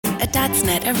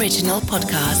Dadsnet original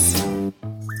podcast.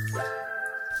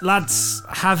 Lads,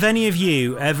 have any of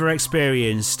you ever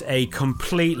experienced a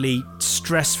completely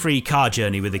stress-free car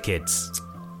journey with the kids?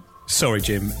 Sorry,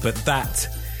 Jim, but that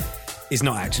is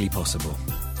not actually possible.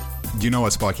 You know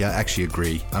what, Sparky? I actually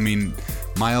agree. I mean,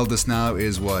 my eldest now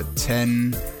is,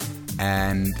 10?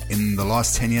 And in the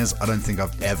last 10 years, I don't think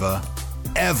I've ever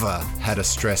had a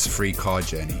stress-free car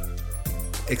journey.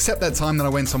 Except that time that I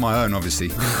went on my own, obviously.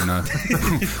 You know,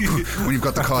 when you've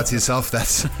got the car to yourself,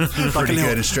 that's pretty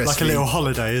good and stress-free. Like a little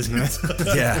holiday, isn't it?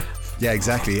 Yeah,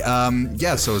 exactly. So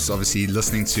I was obviously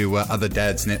listening to other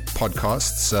Dadsnet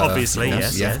podcasts. Obviously,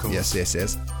 yes.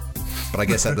 Yes. But I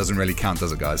guess that doesn't really count,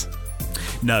 does it, guys?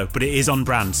 No, but it is on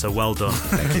brand, so well done.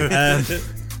 Thank you.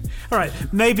 All right,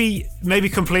 maybe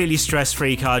completely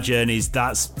stress-free car journeys,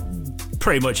 that's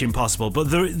pretty much impossible,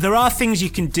 but there are things you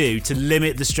can do to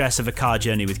limit the stress of a car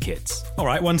journey with kids. All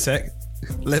right, one sec.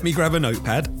 Let me grab a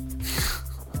notepad.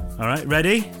 All right,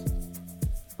 ready?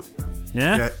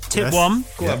 Yeah? Tip yes. one.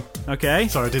 Go on. Okay.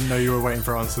 Sorry, I didn't know you were waiting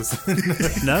for answers.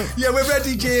 No? Yeah, we're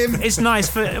ready, Jim. It's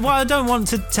nice I don't want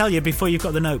to tell you before you've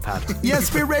got the notepad.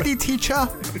 Yes, we're ready, teacher.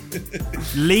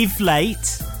 Leave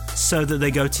late so that they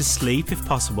go to sleep if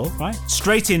possible, right?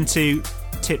 Straight into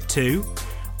tip 2.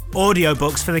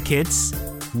 Audiobooks for the kids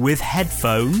with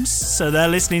headphones, so they're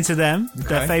listening to them,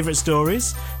 their favourite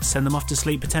stories. Send them off to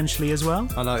sleep potentially as well.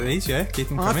 I like these, yeah. Keep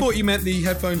them coming. I thought you meant the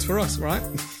headphones for us, right?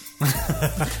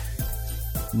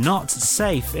 Not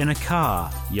safe in a car,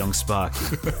 young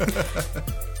Sparky.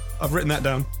 I've written that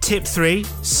down. Tip 3,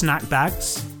 snack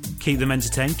bags. Keep them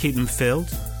entertained, keep them filled,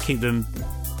 keep them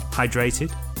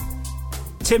hydrated.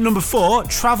 Tip number 4,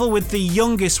 travel with the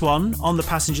youngest one on the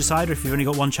passenger side, or if you've only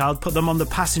got one child, put them on the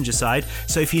passenger side.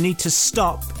 So if you need to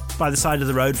stop by the side of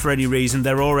the road for any reason,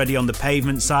 they're already on the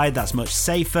pavement side. That's much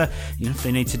safer. You know, if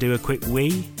they need to do a quick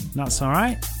wee, that's all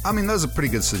right. I mean, those are pretty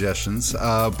good suggestions,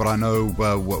 but I know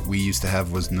what we used to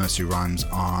have was nursery rhymes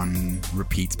on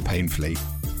repeat painfully.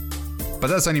 But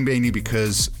that's only mainly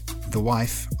because the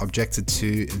wife objected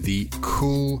to the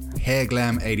cool hair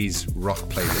glam 80s rock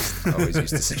playlist I always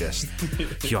used to suggest.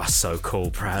 You are so cool,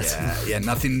 Brad. Yeah,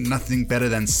 nothing better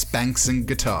than Spanks and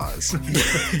guitars.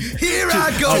 Here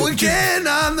I go again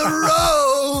on the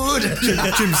road.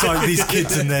 Jim's like these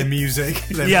kids and their music.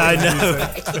 Yeah, I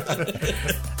know.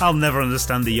 I'll never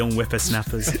understand the young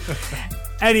whippersnappers.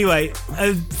 Anyway,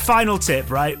 a final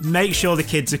tip, right? Make sure the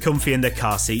kids are comfy in their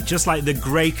car seat, just like the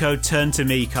Graco Turn to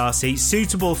Me car seat,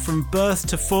 suitable from birth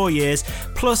to 4 years.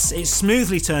 Plus, it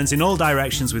smoothly turns in all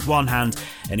directions with one hand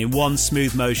and in one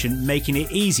smooth motion, making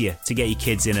it easier to get your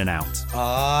kids in and out.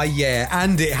 Ah, yeah,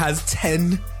 and it has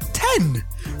 10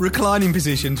 reclining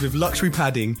positions with luxury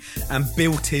padding and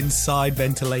built-in side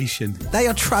ventilation. They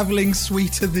are travelling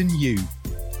sweeter than you.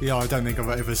 Yeah, I don't think I've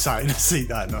ever sat in a seat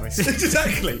that nice.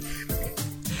 Exactly.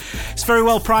 It's very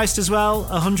well priced as well,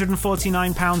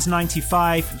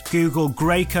 £149.95. Google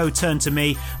Graco Turn to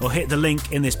Me or hit the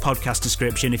link in this podcast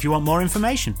description if you want more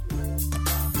information.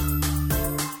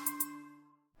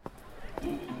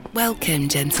 Welcome,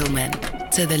 gentlemen,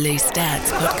 to the Loose Dads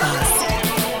podcast.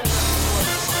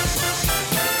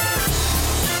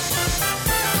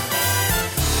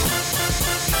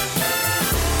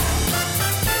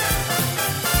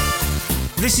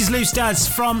 This is Loose Dads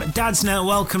from Dadsnet.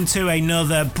 Welcome to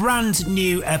another brand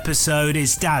new episode.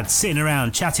 It's Dad sitting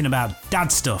around chatting about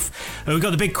dad stuff. We've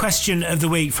got the big question of the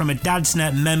week from a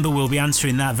Dadsnet member. We'll be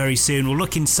answering that very soon. We'll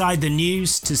look inside the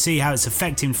news to see how it's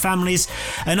affecting families.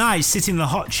 And I sit in the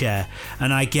hot chair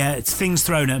and I get things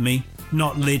thrown at me.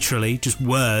 Not literally, just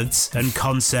words and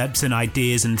concepts and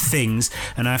ideas and things,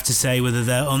 and I have to say whether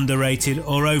they're underrated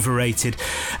or overrated.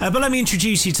 But let me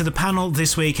introduce you to the panel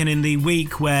this week, and in the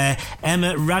week where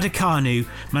Emma Raducanu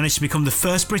managed to become the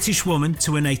first British woman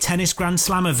to win a tennis Grand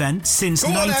Slam event since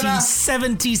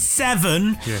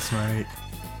 1977. Yes, mate.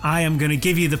 I am going to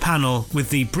give you the panel with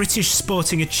the British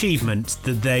sporting achievement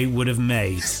that they would have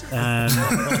made.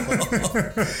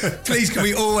 Please, can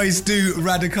we always do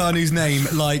Raducanu's name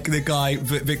like the guy,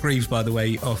 Vic Reeves, by the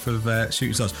way, off of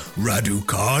Shooting Stars?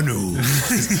 Raducanu.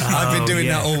 I've been doing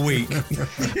that all week.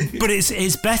 But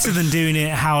it's better than doing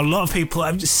it how a lot of people...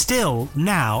 Still,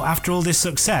 now, after all this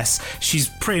success, she's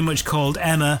pretty much called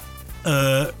Emma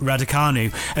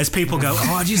Raducanu, as people go,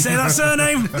 oh, did you say that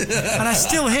surname? And I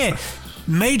still hear...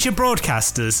 major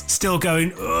broadcasters still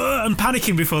going and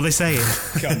panicking before they say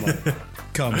it.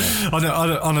 Come on.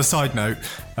 On a side note,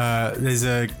 there's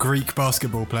a Greek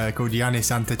basketball player called Giannis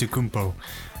Antetokounmpo.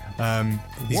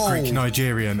 He's Greek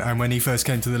Nigerian, and when he first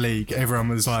came to the league, everyone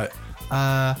was like,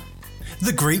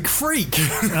 The Greek Freak.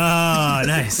 Oh,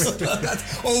 nice.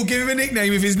 Oh, give him a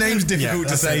nickname if his name's difficult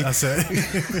to say. That's it.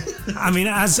 I mean,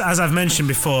 as I've mentioned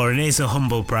before, and it is a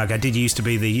humble brag, I did used to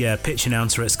be the pitch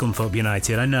announcer at Scunthorpe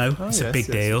United. I know, it's a big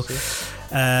deal.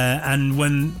 And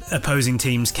when opposing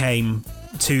teams came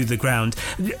to the ground,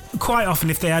 quite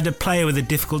often if they had a player with a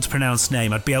difficult to pronounce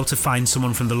name, I'd be able to find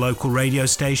someone from the local radio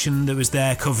station that was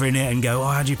there covering it and go, oh,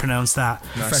 how do you pronounce that?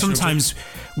 Sometimes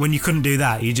when you couldn't do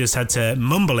that, you just had to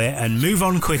mumble it and move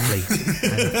on quickly.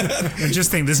 And just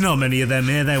think, there's not many of them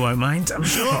here, they won't mind, I'm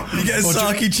sure. You get a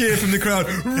sarky cheer from the crowd.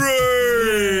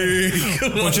 Ray!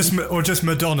 or just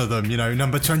Madonna them,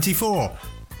 number 24.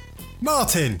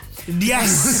 Martin.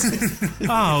 Yes.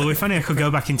 Oh, if only I could go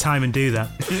back in time and do that.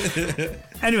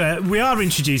 Anyway, we are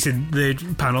introducing the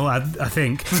panel, I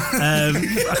think.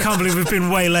 I can't believe we've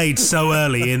been waylaid so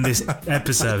early in this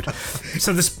episode.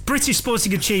 So the British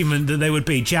sporting achievement that they would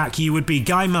be, Jack, you would be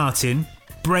Guy Martin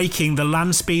breaking the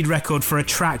land speed record for a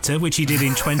tractor, which he did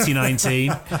in 2019.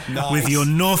 Nice. With your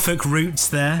Norfolk roots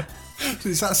there.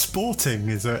 Is that sporting,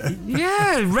 is it?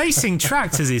 Yeah, racing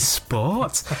tractors is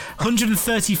sport.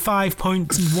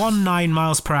 135.19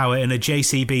 miles per hour in a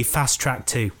JCB Fast Track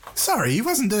 2. Sorry, he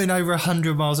wasn't doing over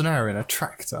 100 miles an hour in a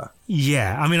tractor.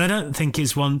 Yeah, I mean, I don't think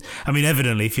it's one... I mean,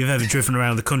 evidently, if you've ever driven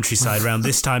around the countryside around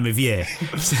this time of year,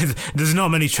 there's not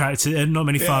many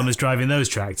farmers driving those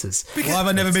tractors. Why have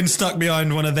I never been stuck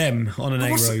behind one of them on an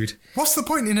A road? What's the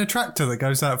point in a tractor that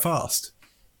goes that fast?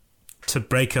 To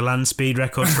break a land speed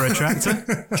record for a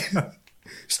tractor?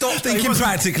 Stop thinking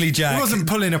practically, Jack. He wasn't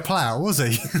pulling a plough, was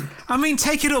he? I mean,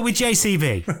 take it up with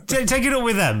JCB. Take it up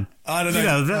with them. I don't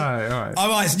know. All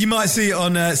right. You might see it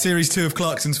on Series 2 of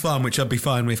Clarkson's Farm, which I'd be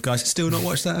fine with, guys. Still not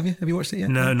watched that, have you? Have you watched it yet?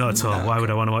 No, not at all. No. Why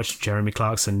would I want to watch Jeremy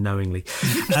Clarkson knowingly?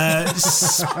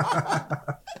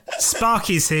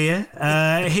 Sparky's here.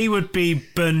 He would be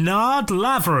Bernard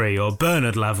Lavery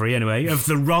anyway, of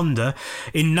the Ronda.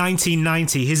 In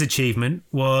 1990, his achievement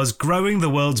was growing the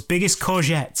world's biggest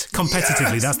courgette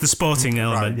competitively. Yes! That's the sporting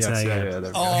element. Right,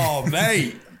 yes, oh,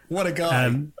 mate. What a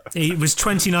guy. It was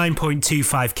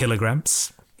 29.25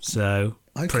 kilograms. So...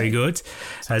 Okay. Pretty good.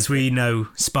 As we know,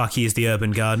 Sparky is the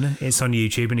urban gardener. It's on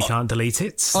YouTube and he can't delete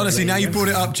it. So honestly, now you brought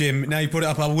it up, Jim. Now you brought it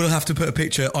up, I will have to put a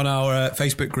picture on our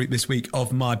Facebook group this week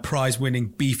of my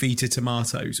prize-winning Beefeater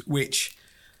tomatoes, which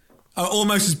are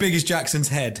almost as big as Jackson's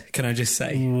head, can I just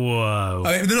say? Whoa.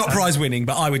 I mean, they're not prize-winning,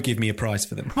 but I would give me a prize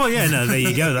for them. Well, yeah, no, there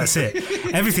you go. That's it.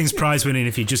 Everything's prize-winning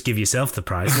if you just give yourself the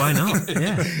prize. Why not?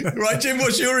 Yeah. Right, Jim,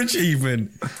 what's your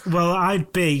achievement? Well,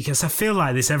 I'd be, because I feel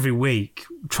like this every week,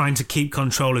 trying to keep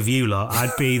control of you lot,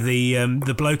 I'd be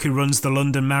the bloke who runs the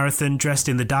London Marathon dressed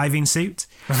in the diving suit.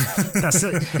 That's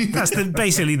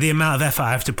basically the amount of effort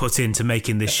I have to put into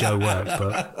making this show work.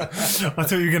 But I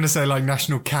thought you were going to say like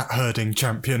national cat herding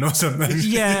champion or something.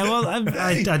 Yeah, well,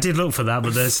 I did look for that,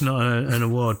 but there's not an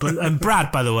award. But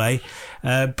Brad, by the way,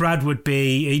 Brad would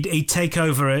be, he'd take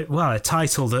over a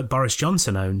title that Boris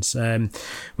Johnson owns,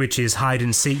 which is hide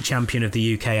and seek champion of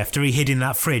the UK, after he hid in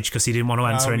that fridge because he didn't want to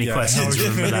answer any questions.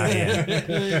 Remember that?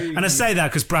 Yeah. And I say that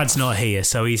because Brad's not here,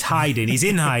 so he's hiding. He's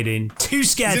in hiding, too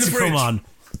scared to come on.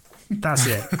 That's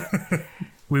it.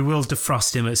 We will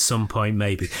defrost him at some point,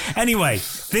 maybe. Anyway,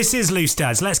 this is Loose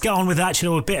Dads. Let's get on with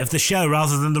actually a bit of the show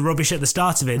rather than the rubbish at the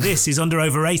start of it. This is Under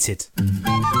Overrated.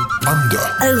 Under.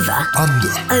 Over.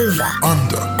 Under. Over.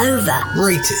 Under. Over.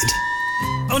 Rated.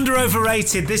 Under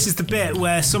Overrated, this is the bit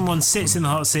where someone sits in the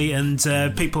hot seat and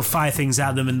people fire things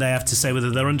at them and they have to say whether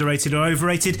they're underrated or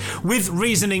overrated, with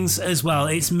reasonings as well.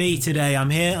 It's me today. I'm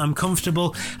here, I'm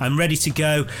comfortable, I'm ready to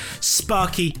go.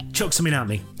 Sparky, chuck something at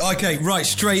me. Okay, right,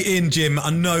 straight in, Jim. I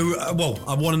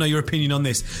want to know your opinion on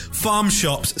this. Farm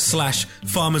shops /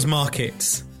 farmers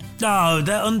markets. Oh,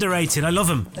 they're underrated. I love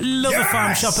them. I love a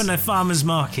farm shop and a farmer's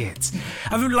market.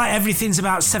 I mean, like, everything's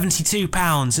about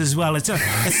 £72 as well. It's a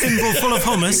thimble full of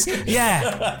hummus.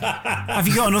 Yeah. Have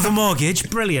you got another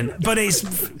mortgage? Brilliant. But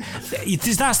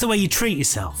that's the way you treat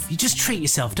yourself. You just treat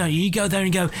yourself, don't you? You go there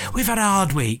and go, we've had a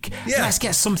hard week. Yeah. Let's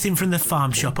get something from the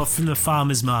farm shop or from the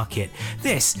farmer's market.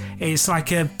 This is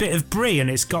like a bit of brie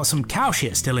and it's got some cow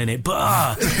shit still in it.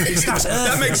 But that's earthy.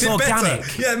 That makes it organic.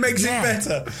 Better. Yeah, it makes it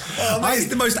better. Oh, it's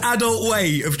the most adult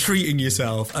way of treating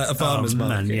yourself at a farmer's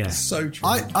market. Man, yeah. So true.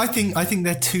 I think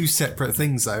they're two separate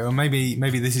things though, or maybe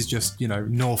this is just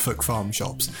Norfolk farm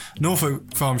shops.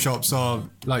 Norfolk farm shops are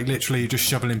like literally just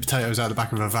shoveling potatoes out the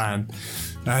back of a van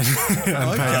and paying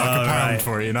like £1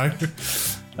 for it,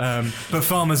 But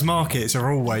farmers markets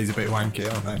are always a bit wanky,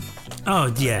 aren't they?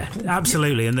 Oh yeah,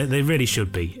 absolutely, and they really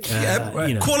should be.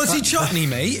 Quality chutney,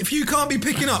 mate. If you can't be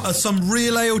picking up some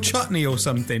real ale chutney or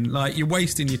something, like, you're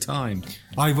wasting your time.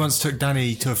 I once took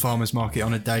Danny to a farmer's market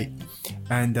on a date,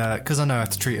 and because I know how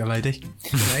to treat a lady,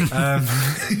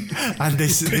 and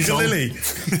this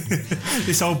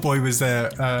old boy was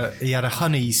there. He had a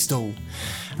honey stall,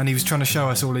 and he was trying to show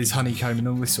us all his honeycomb and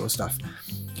all this sort of stuff.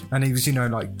 And he was,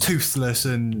 like, toothless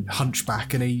and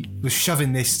hunchback, and he was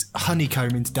shoving this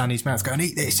honeycomb into Danny's mouth, going,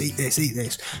 eat this, eat this, eat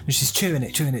this. And she's chewing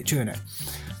it.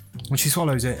 And she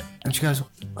swallows it, and she goes,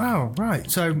 oh,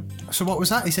 right, so what was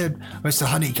that? He said, well, it's the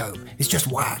honeycomb. It's just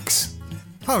wax.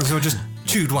 Oh, so I just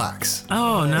chewed wax.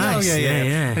 Oh, nice. Oh,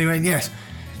 yeah. And he went, yes.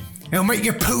 It'll make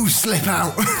your poo slip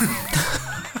out.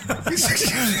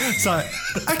 It's like,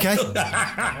 okay,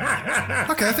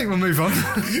 I think we'll move on.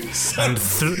 And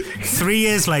 3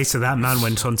 years later, that man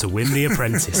went on to win The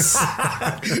Apprentice.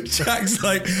 Jack's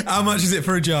like, how much is it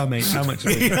for a jar, mate? How much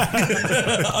is it?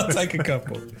 I'll take a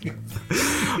couple.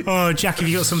 Oh, Jack, have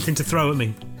you got something to throw at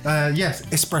me? Yes,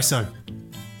 espresso.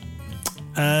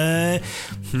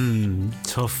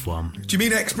 Tough one. Do you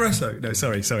mean espresso? No,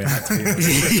 sorry, I had to be.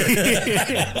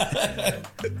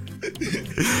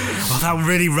 Well, that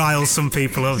really riles some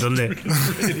people up, doesn't it?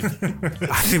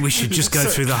 I think we should just go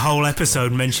through the whole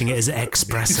episode mentioning it as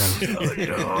espresso.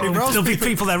 There'll be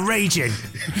people there raging.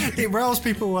 It riles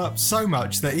people up so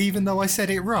much that even though I said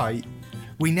it right,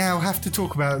 we now have to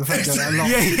talk about the fact that a lot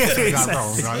of people say that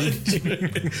wrong, right?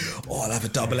 Oh, I'll have a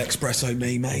double espresso,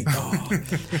 mate. Oh.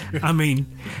 I mean,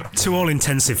 to all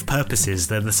intensive purposes,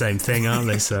 they're the same thing, aren't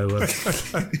they? So, Well,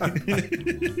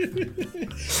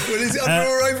 is it under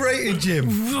or overrated, Jim?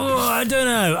 I don't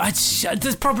know.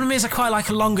 The problem is I quite like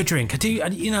a longer drink. I do.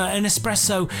 An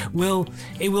espresso will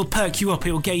perk you up.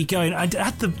 It will get you going. I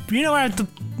had the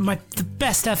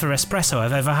best ever espresso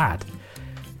I've ever had.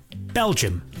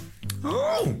 Belgium.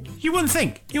 Oh, you wouldn't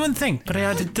think, but I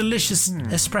had a delicious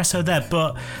espresso there.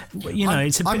 But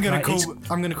it's a bit. I'm going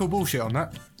to call bullshit on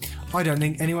that. I don't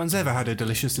think anyone's ever had a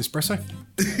delicious espresso.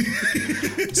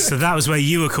 So that was where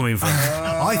you were coming from.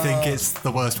 I think it's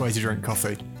the worst way to drink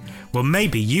coffee. Well,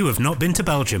 maybe you have not been to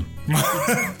Belgium.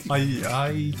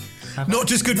 I not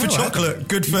just good for chocolate,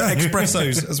 good for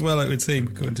espressos as well, it would seem,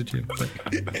 according to Jim.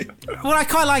 Well, I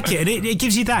quite like it, and it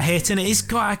gives you that hit, and I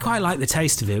quite like the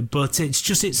taste of it, but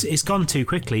it's gone too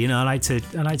quickly. I like to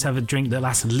have a drink that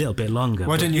lasts a little bit longer.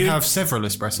 Why don't you have several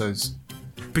espressos?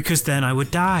 Because then I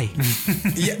would die.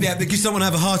 yeah, because someone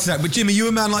have a heart attack. But Jim, are you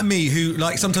a man like me who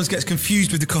sometimes gets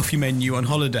confused with the coffee menu on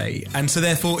holiday, and so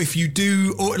therefore if you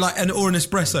do or an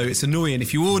espresso, it's annoying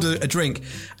if you order a drink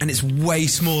and it's way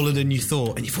smaller than you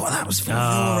thought, and you thought that was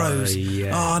 €4.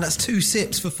 Yeah. Oh, that's 2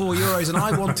 sips for €4, and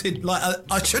I wanted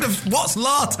I should have. What's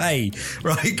latte,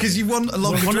 right? Because you want a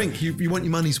longer drink. You want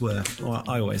your money's worth. Well,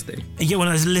 I always do. You get one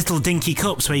of those little dinky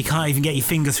cups where you can't even get your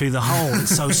finger through the hole.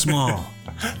 It's so small.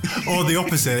 Or the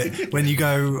opposite, when you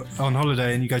go on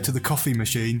holiday and you go to the coffee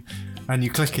machine and you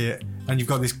click it and you've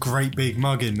got this great big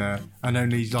mug in there and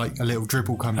only a little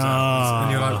dribble comes out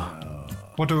and you're like,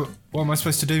 what am I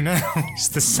supposed to do now? It's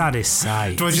the saddest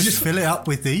sight. Do I just fill it up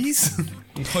with these?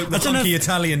 Hope the hunky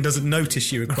Italian doesn't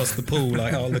notice you across the pool,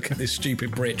 like, oh, look at this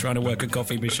stupid Brit trying to work a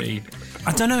coffee machine.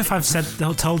 I don't know if I've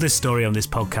told this story on this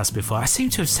podcast before. I seem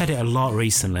to have said it a lot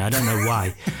recently. I don't know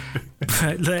why.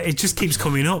 But it just keeps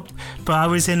coming up. But I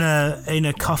was in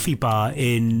a coffee bar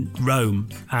in Rome,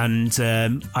 and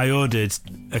I ordered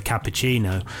a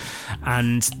cappuccino,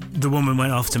 and the woman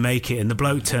went off to make it, and the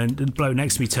bloke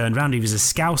next to me turned around. He was a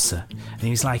Scouser, and he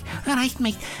was like, "All right,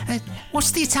 mate,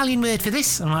 what's the Italian word for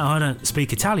this?" I'm like, "Oh, I don't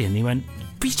speak Italian." He went,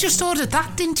 "But you just ordered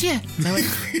that, didn't you?" And I went,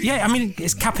 "Yeah, I mean,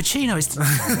 it's cappuccino. It's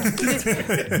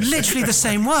literally the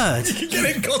same word."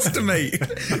 Get it, Costa, mate.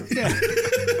 Yeah.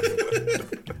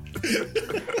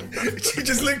 She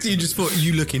just looked at you and just thought,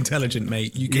 you look intelligent,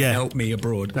 mate. You can help me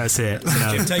abroad. That's it.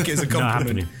 No, Jim, take it as a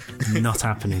compliment. Not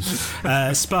happening.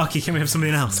 Sparky, can we have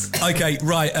something else? Okay,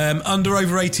 right. Under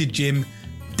overrated, Jim.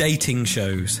 Dating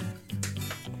shows.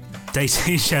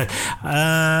 Dating show.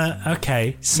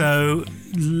 Okay, so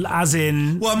as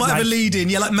in... Well, I might have a lead in.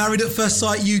 Yeah, like Married at First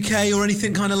Sight UK or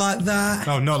anything kind of like that.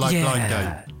 Oh, not like Blind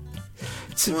Date.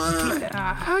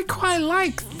 I quite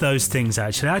like those things,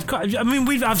 actually.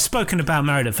 I've spoken about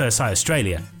Married at First Sight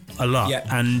Australia a lot,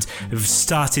 and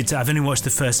I've only watched the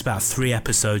first about 3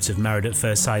 episodes of Married at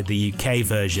First Sight, the UK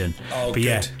version. Oh, but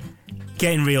good.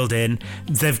 Getting reeled in.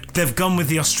 They've gone with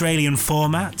the Australian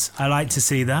format. I like to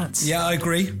see that. Yeah, I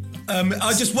agree.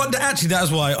 I just wonder, actually, that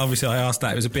was why, obviously, I asked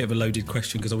that. It was a bit of a loaded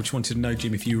question because I just wanted to know,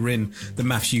 Jim, if you were in the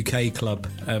Maths UK club.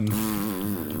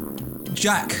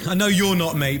 Jack, I know you're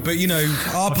not, mate, but, you know,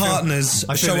 our partners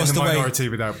I show feel us in the the way minority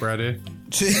without Brad here.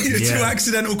 to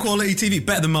accidental quality TV.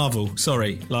 Better than Marvel,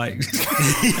 sorry. Like,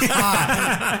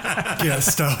 Get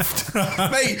stuffed.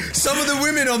 mate, some of the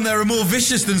women on there are more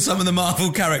vicious than some of the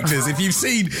Marvel characters. If you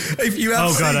have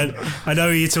Oh God, seen, I know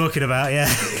who you're talking about.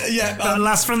 Yeah, yeah, that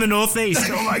last from the northeast.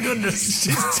 Oh my goodness.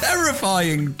 it's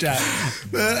terrifying, Jack.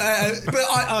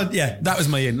 But yeah, that was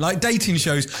my in. Like dating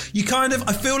shows, you kind of,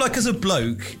 I feel like as a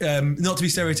bloke, not to be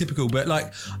stereotypical, but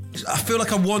like, I feel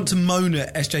like I want to moan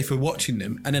at SJ for watching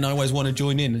them, and then I always want to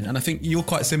join in. And I think you're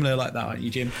quite similar like that, aren't you,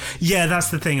 Jim? Yeah, that's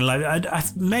the thing. Like,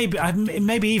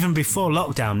 maybe even before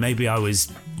lockdown, maybe I was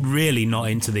really not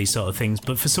into these sort of things.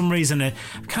 But for some reason, I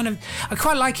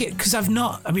quite like it because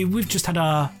we've just had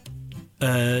our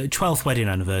 12th wedding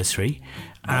anniversary.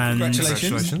 And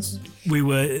Congratulations. We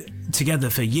were together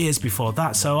for years before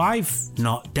that, so I've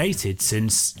not dated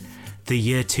since the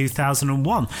year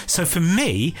 2001. So for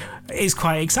me, it's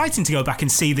quite exciting to go back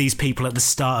and see these people at the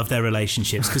start of their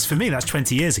relationships, because for me, that's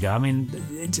 20 years ago. I mean,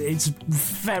 it's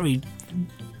very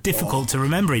difficult to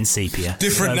remember in sepia.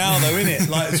 Different now, though, isn't it?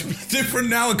 Like, it's different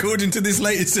now, according to this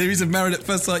latest series of Married at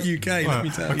First Sight UK. Let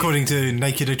me tell you. According to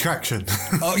Naked Attraction.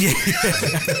 Oh yeah.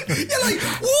 Yeah, like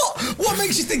what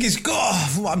makes you think it's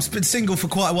I've been single for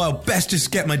quite a while. Best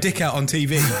just get my dick out on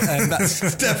TV, and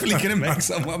that's definitely going to make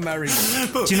someone marry me.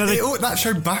 But Do you know that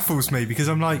show baffles me because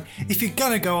I'm like, if you're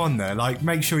gonna go on there, like,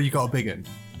 make sure you got a big one.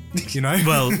 You know.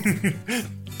 Well,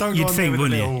 don't you'd go on think, there with a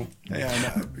wouldn't little, you? Yeah, I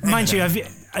know. Mind you,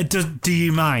 do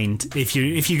you mind if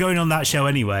you're going on that show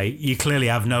anyway? You clearly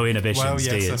have no inhibitions, Well, do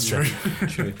you? yes, that's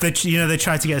true. They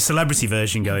tried to get a celebrity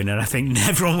version going, and I think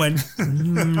everyone went,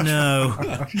 no.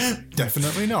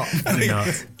 Definitely not.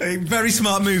 Not. A very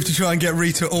smart move to try and get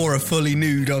Rita Ora fully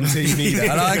nude on TV.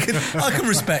 There. And I can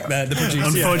respect that. The producer.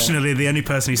 Unfortunately, the only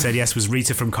person who said yes was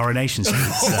Rita from Coronation Street.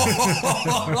 So.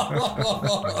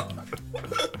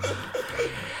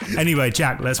 Anyway,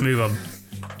 Jack, let's move on.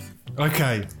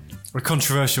 Okay, a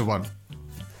controversial one.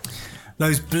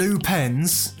 Those blue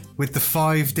pens with the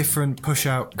 5 different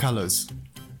push-out colours.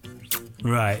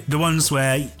 Right, the ones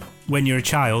where when you're a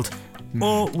child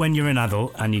or when you're an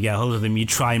adult and you get a hold of them, you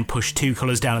try and push 2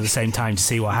 colours down at the same time to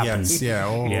see what happens.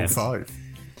 Yes, all 5.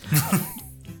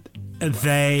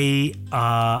 They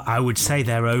are, I would say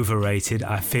they're overrated.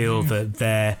 I feel that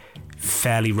they're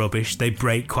fairly rubbish. They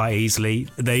break quite easily.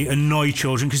 They annoy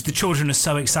children because the children are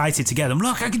so excited to get them.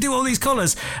 Look, I can do all these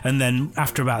colours. And then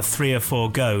after about 3 or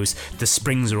 4 goes, the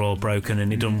springs are all broken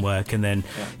and it doesn't work. And then,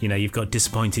 you've got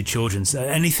disappointed children. So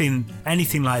anything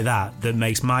like that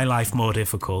makes my life more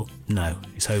difficult, no,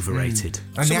 it's overrated.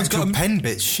 And Someone's the actual got pen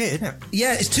bit's shit, isn't it?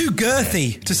 Yeah, it's too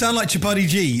girthy to sound like Chapati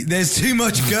G. There's too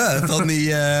much girth on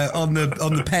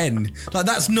the pen. Like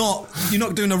you're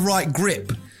not doing a right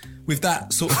grip with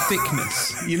that sort of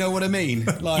thickness. You know what I mean?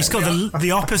 Like, It's got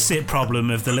the opposite problem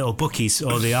of the little bookies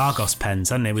or the Argos pens,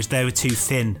 hadn't it? Which they were too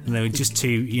thin and they were just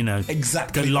too,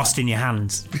 Exactly got lost in your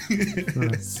hands.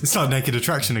 It's like Naked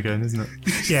Attraction again, isn't it?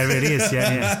 Yeah, it really is.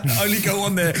 Yeah. only go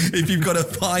on there if you've got a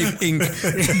 5-ink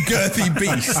girthy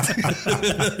beast.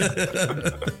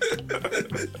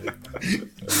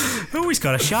 Oh, he's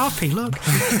got a Sharpie, look.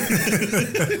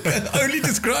 Only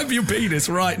describe your penis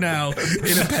right now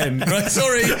in a pen. Right?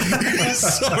 Sorry.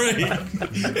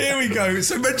 Here we go.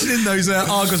 So mentioning those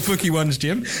Argos bookie ones,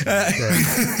 Jim.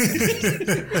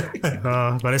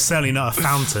 But it's certainly not a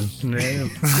fountain.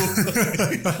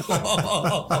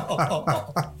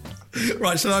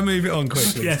 Right, shall I move it on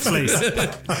quickly? Yes, please.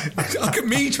 Look at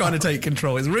me trying to take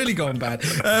control. It's really gone bad.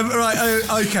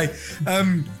 Okay.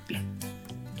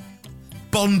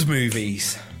 Bond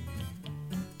movies.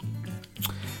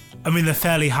 I mean, they're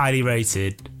fairly highly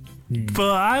rated,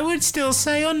 but I would still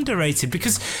say underrated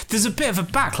because there's a bit of a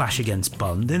backlash against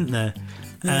Bond, isn't there?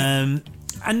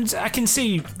 And I can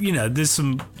see, there's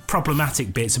some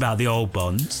problematic bits about the old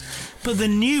Bonds, but the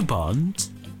new Bond,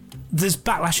 there's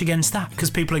backlash against that because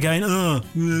people are going,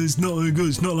 it's not good,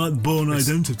 it's not like Bourne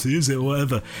Identity, is it, or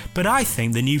whatever. But I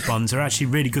think the new Bonds are actually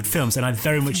really good films and I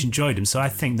very much enjoyed them, so I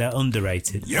think they're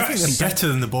underrated. I think they're better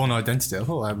than the Bourne Identity. I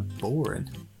thought they were boring.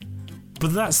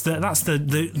 But that's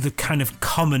the kind of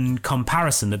common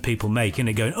comparison that people make,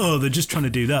 and going, they're just trying to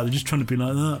do that, they're just trying to be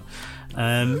like that.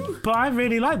 But I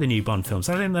really like the new Bond films.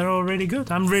 I think they're all really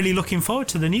good. I'm really looking forward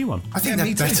to the new one. I think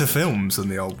they're better films than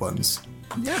the old ones.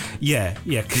 Yeah,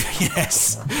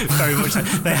 yes, very much. So.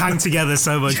 They hang together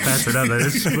so much better, don't they?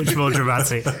 It's much more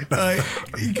dramatic.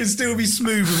 You can still be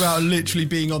smooth without literally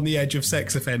being on the edge of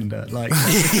sex offender. Like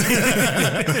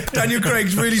Daniel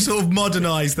Craig's really sort of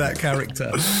modernised that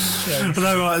character. Yeah.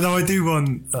 Though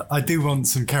I do want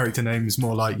some character names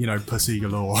more like, you know, Pussy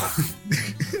Galore.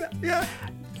 Yeah.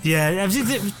 Yeah,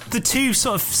 the two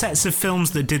sort of sets of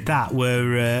films that did that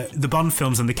were the Bond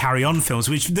films and the Carry On films,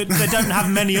 which they don't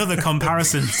have many other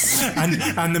comparisons.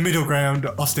 and the middle ground,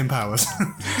 Austin Powers.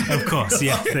 Of course,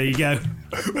 yeah, there you go.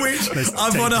 Which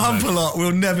I've won a hump a lot,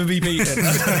 will never be beaten.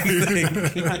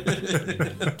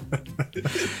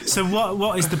 So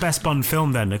what is the best Bond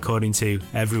film then, according to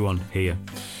everyone here?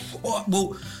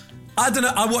 Well, I don't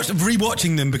know. I watched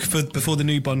rewatching them before the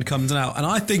new Bond comes out, and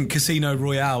I think Casino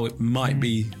Royale might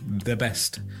be the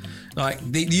best. Like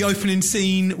the opening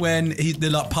scene when the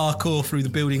like parkour through the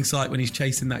building site when he's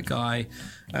chasing that guy.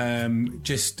 That's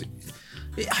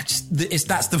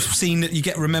the scene that you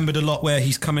get remembered a lot, where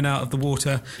he's coming out of the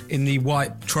water in the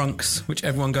white trunks, which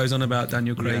everyone goes on about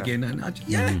Daniel Craig in, and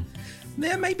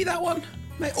maybe that one,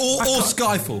 or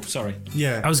Skyfall. Sorry,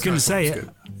 yeah, I was going to say it.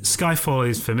 Skyfall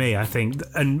is for me, I think,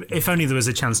 and if only there was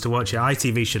a chance to watch it,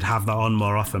 ITV should have that on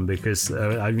more often because,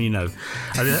 at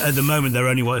the moment they're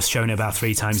only showing it about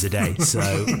 3 times a day. So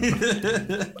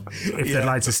if they'd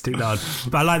like to stick that on,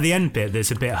 but I like the end bit. There's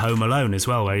a bit Home Alone as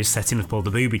well, where he's setting up all the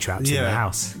booby traps in the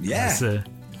house. Yeah. I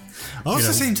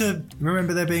also seem to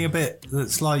remember there being a bit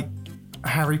that's like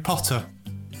Harry Potter.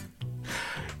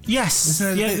 Yes,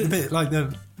 isn't there a bit like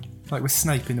with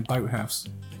Snape in the boathouse?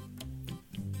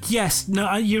 Yes,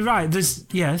 no, you're right.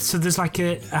 So there's like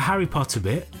a Harry Potter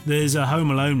bit, there's a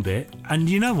Home Alone bit, and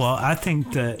you know what? I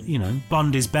think that, you know,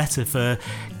 Bond is better for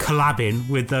collabing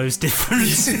with those different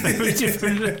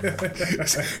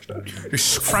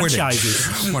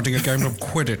franchises. Wanting a game of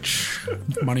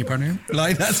Quidditch, Money Penny.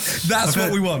 Like that's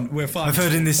what we want. We're fine. I've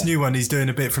heard in this new one he's doing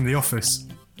a bit from The Office.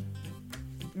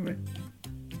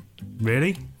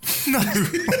 Really? No.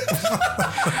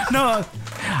 No.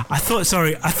 I thought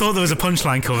there was a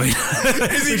punchline coming.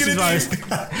 Is he going to do?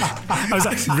 I was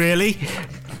like, really?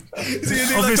 Is he going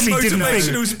to do Obviously like a didn't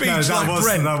motivational think. speech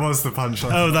Brent? That was the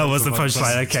punchline. Oh, that was the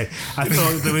punchline. Okay, I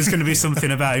thought there was going to be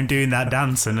something about him doing that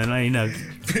dance, and then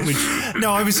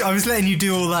No, I was letting you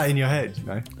do all that in your head. You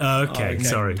know? Okay,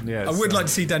 sorry. Yeah, I would like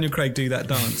to see Daniel Craig do that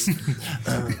dance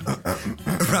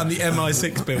around the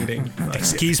MI6 building.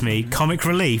 Excuse me, Comic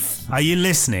Relief, are you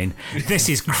listening? This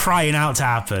is crying out to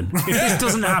happen. If this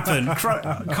doesn't happen,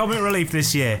 Comic Relief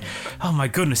this year, oh my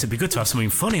goodness, it'd be good to have something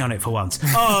funny on it for once.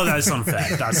 Oh, that's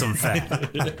unfair. That's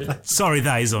unfair. Sorry,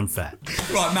 that is unfair.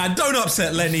 Right, man, don't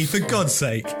upset Lenny, for God's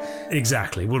sake.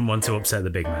 Exactly, wouldn't want to upset the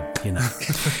big man, you know.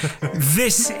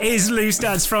 This is Loose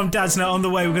Dads from Dadsnet. On the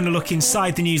way, we're going to look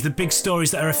inside the news, the big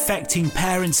stories that are affecting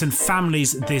parents and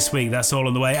families this week. That's all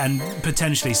on the way, and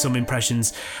potentially some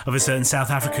impressions of a certain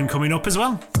South African coming up as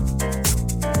well.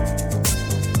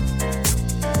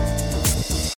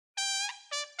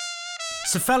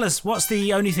 So fellas, what's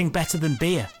the only thing better than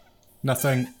beer?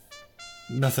 Nothing.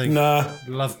 Nah.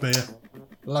 Love beer.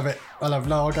 Love it. I love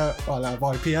lager. I love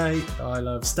IPA. I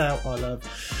love stout. I love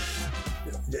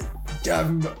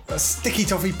sticky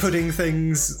toffee pudding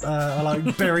things. I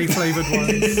like berry flavoured ones.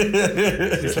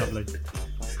 It's lovely.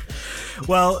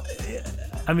 Well,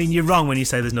 I mean, you're wrong when you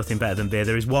say there's nothing better than beer.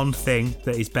 There is one thing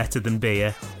that is better than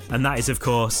beer, and that is, of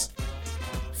course,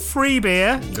 free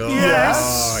beer. Oh,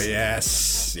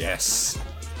 yes. Oh, yes.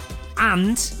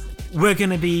 And we're going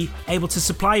to be able to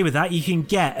supply you with that. You can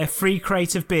get a free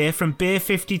crate of beer from Beer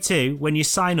 52 when you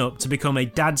sign up to become a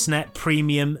Dadsnet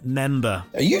Premium member.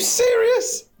 Are you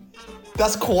serious?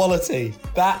 That's quality.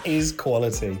 That is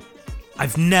quality.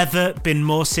 I've never been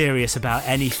more serious about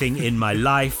anything in my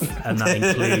life, and that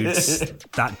includes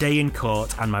that day in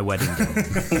court and my wedding day.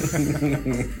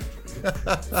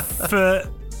 For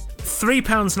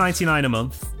 £3.99 a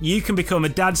month, you can become a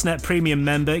Dadsnet Premium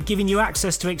member, giving you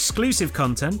access to exclusive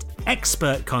content,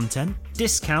 expert content,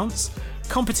 discounts,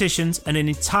 competitions, and an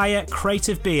entire crate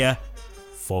of beer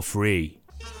for free.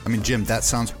 I mean, Jim, that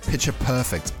sounds picture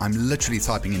perfect. I'm literally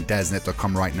typing in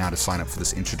dadsnet.com right now to sign up for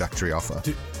this introductory offer.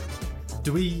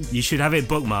 Do we? You should have it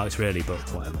bookmarked, really, but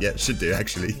whatever. Yeah, should do,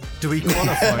 actually. Do we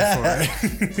qualify for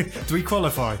it? Do we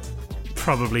qualify?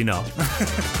 Probably not.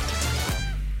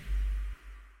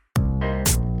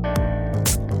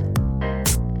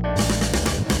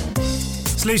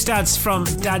 It's Loose Dads from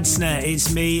Dadsnet.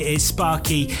 It's me, it's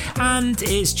Sparky, and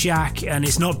it's Jack, and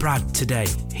it's not Brad today.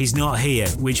 He's not here,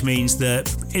 which means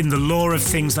that in the lore of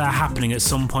things that are happening, at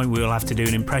some point we will have to do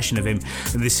an impression of him.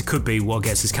 And this could be what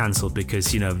gets us cancelled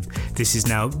because, you know, this is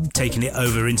now taking it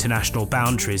over international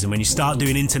boundaries. And when you start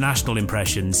doing international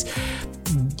impressions,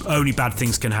 only bad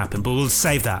things can happen, but we'll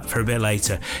save that for a bit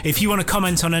later. If you want to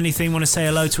comment on anything, want to say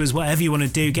hello to us, whatever you want to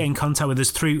do, get in contact with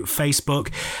us through Facebook,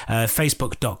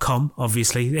 facebook.com,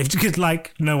 obviously. If,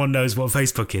 like, no one knows what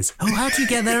Facebook is. Oh, how do you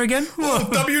get there again?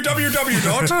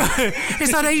 www.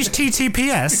 Is that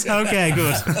HTTPS? Okay,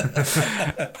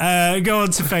 good. Go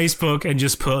on to Facebook and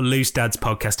just put Loose Dads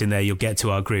Podcast in there. You'll get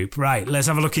to our group. Right, let's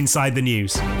have a look inside the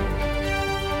news.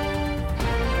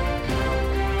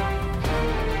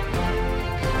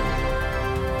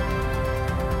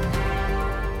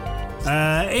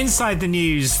 Inside the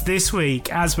news this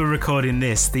week, as we're recording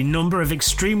this, the number of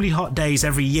extremely hot days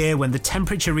every year when the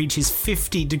temperature reaches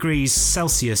 50 degrees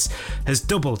Celsius has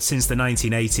doubled since the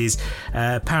 1980s.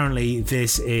 Apparently,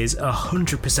 this is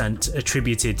 100%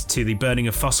 attributed to the burning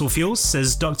of fossil fuels,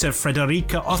 says Dr.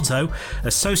 Frederica Otto,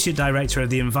 Associate Director of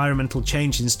the Environmental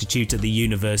Change Institute at the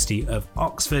University of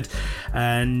Oxford.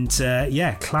 And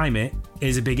climate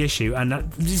is a big issue. And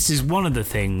this is one of the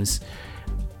things,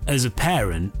 as a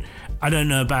parent, I don't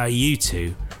know about you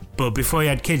two, but before you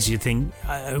had kids, you think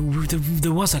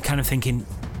there was a kind of thinking,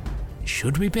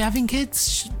 should we be having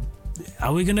kids?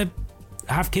 Are we going to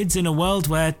have kids in a world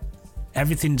where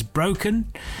everything's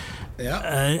broken? Yeah.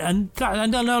 And I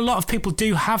know a lot of people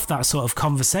do have that sort of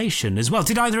conversation as well.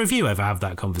 Did either of you ever have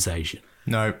that conversation?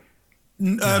 No.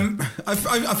 I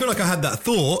feel like I had that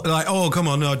thought, like, oh, come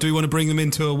on, do we want to bring them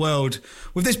into a world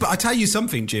with this? But I tell you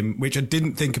something, Jim, which I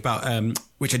didn't think about,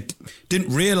 which I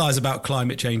didn't realise about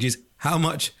climate change is how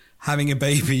much having a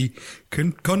baby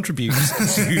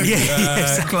contributes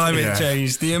to climate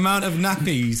change. The amount of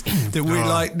nappies that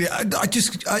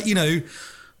we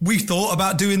we thought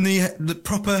about doing the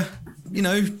proper,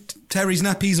 Terry's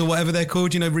nappies or whatever they're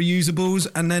called, reusables,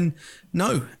 and then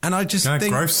no. And I just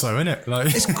think gross though, isn't it?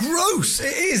 Like, it's gross.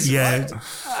 It is. Yeah, right?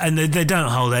 And they don't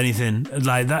hold anything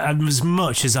like that. As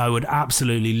much as I would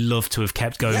absolutely love to have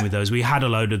kept going with those, we had a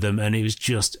load of them, and it was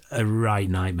just a right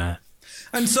nightmare.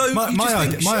 And so my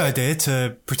idea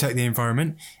to protect the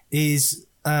environment is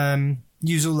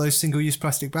use all those single-use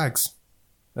plastic bags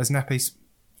as nappies.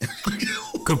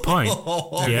 Good point.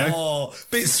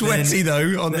 Bit sweaty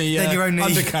though on the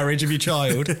undercarriage of your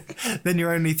child. Then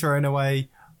you're only throwing away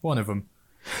one of them.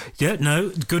 Yeah, no,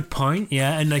 good point.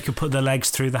 Yeah, and they could put their legs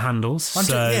through the handles.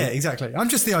 Exactly. I'm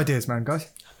just the ideas man, guys.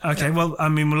 Okay, well, I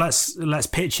mean, let's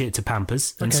pitch it to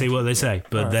Pampers and see what they say.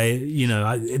 But they,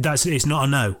 it's not a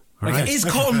no. Right? Okay. Is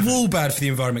cotton wool bad for the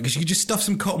environment? Because you could just stuff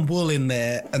some cotton wool in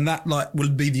there, and that will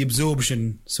be the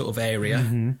absorption sort of area.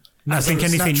 Mm-hmm. I think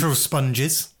anything natural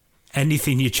sponges.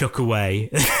 Anything you chuck away,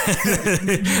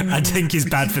 I think is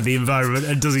bad for the environment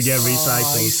and doesn't get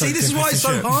recycled. See, this is why it's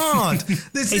so hard.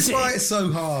 This is why it's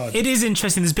so hard. It is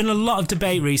interesting. There's been a lot of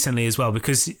debate recently as well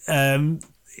because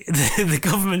the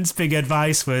government's big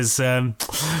advice was,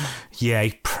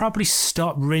 probably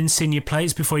stop rinsing your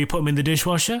plates before you put them in the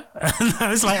dishwasher. And I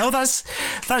was like, oh, that's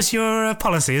your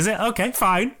policy, is it? Okay,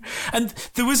 fine. And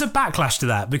there was a backlash to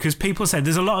that because people said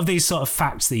there's a lot of these sort of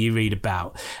facts that you read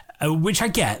about, which I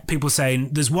get. People saying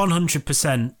there's 100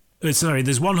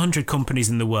 companies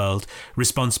in the world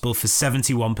responsible for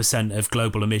 71% of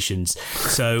global emissions.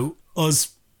 So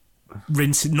us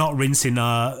not rinsing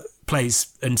our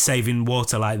plates and saving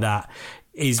water like that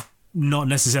is not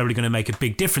necessarily going to make a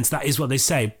big difference. That is what they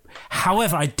say.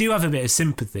 However, I do have a bit of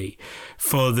sympathy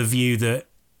for the view that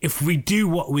if we do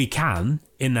what we can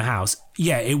in the house,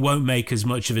 it won't make as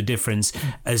much of a difference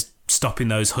as stopping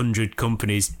those 100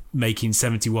 companies making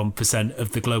 71%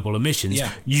 of the global emissions.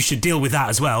 Yeah. You should deal with that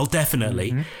as well,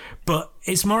 definitely. Mm-hmm. But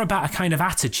it's more about a kind of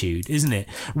attitude, isn't it?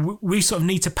 We sort of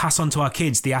need to pass on to our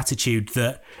kids the attitude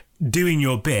that doing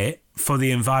your bit for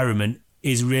the environment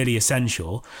is really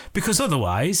essential, because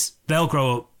otherwise they'll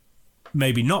grow up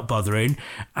maybe not bothering,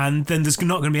 and then there's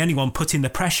not going to be anyone putting the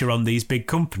pressure on these big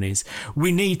companies.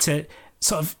 We need to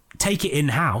sort of take it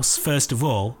in-house, first of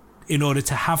all, in order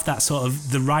to have that sort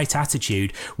of the right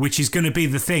attitude, which is going to be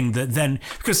the thing that then,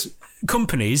 because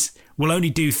companies will only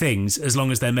do things as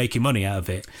long as they're making money out of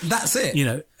it. That's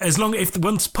it.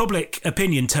 Once public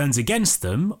opinion turns against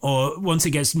them, or once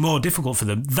it gets more difficult for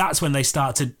them, that's when they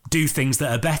start to do things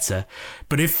that are better.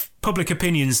 But if public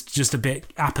opinion's just a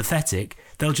bit apathetic,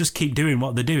 they'll just keep doing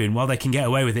what they're doing while they can get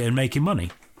away with it and making money.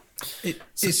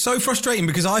 It's so frustrating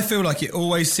because I feel like it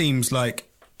always seems like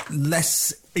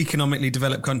less economically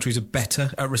developed countries are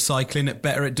better at recycling,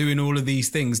 better at doing all of these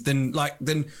things than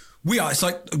we are. It's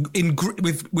like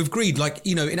with greed, like,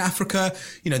 you know, in Africa,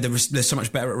 you know, they're so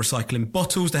much better at recycling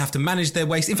bottles. They have to manage their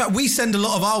waste. In fact, we send a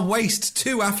lot of our waste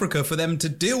to Africa for them to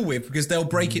deal with because they'll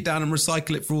break it down and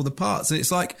recycle it for all the parts. And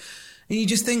it's like, and you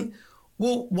just think,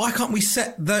 well, why can't we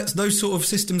set those sort of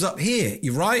systems up here?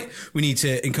 You're right. We need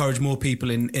to encourage more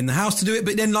people in the house to do it.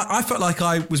 But then, like, I felt like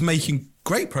I was making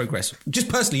great progress. Just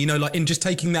personally, you know, like in just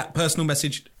taking that personal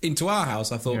message into our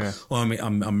house, I thought, well, I'm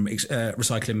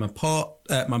recycling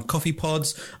my coffee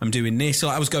pods. I'm doing this. So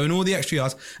I was going all the extra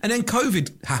yards. And then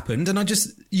COVID happened, and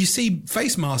you see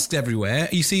face masks everywhere.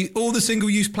 You see all the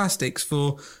single-use plastics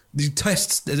for the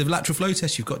tests, the lateral flow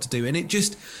tests you've got to do. And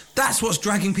that's what's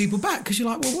dragging people back, because you're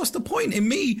like, well, what's the point in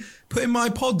me putting my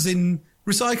pods in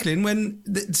recycling when,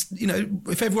 you know,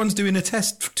 if everyone's doing a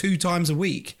test 2 times a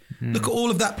week, look at all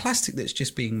of that plastic that's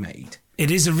just being made. It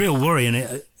is a real worry,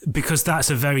 because that's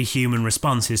a very human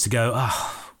response, is to go,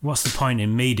 what's the point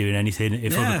in me doing anything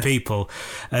if other people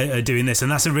are doing this?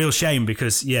 And that's a real shame,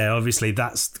 because, obviously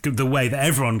that's the way that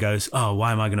everyone goes,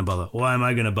 why am I going to bother? Why am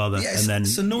I going to bother? Yeah, and then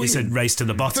it's a race to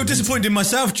the bottom. I feel disappointed in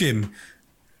myself, Jim.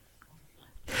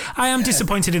 I am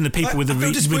disappointed in the people with the... I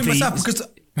feel disappointed in myself because...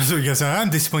 I thought you were going to say, I'm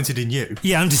disappointed in you.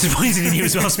 Yeah, I'm disappointed in you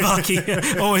as well, Sparky.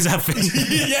 Always have been.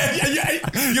 Yeah.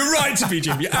 You're right to be,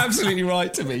 Jim. You're absolutely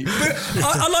right to be. But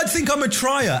I like to think I'm a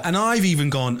trier, and I've even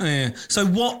gone, So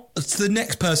what's the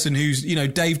next person who's, you know,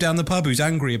 Dave down the pub, who's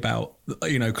angry about,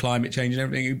 you know, climate change and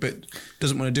everything, but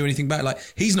doesn't want to do anything about it? Like,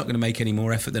 he's not going to make any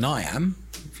more effort than I am,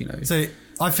 you know. So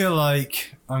I feel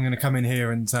like I'm going to come in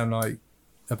here and sound like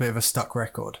a bit of a stuck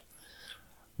record.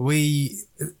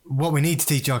 What we need to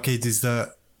teach our kids is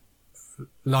that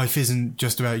life isn't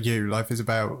just about you. Life is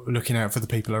about looking out for the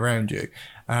people around you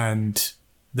and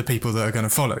the people that are going to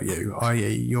follow you,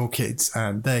 i.e. your kids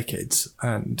and their kids,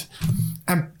 and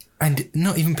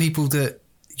not even people that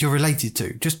you're related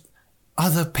to, just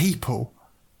other people.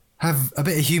 Have a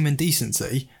bit of human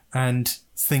decency and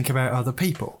think about other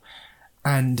people.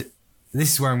 And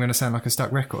this is where I'm going to sound like a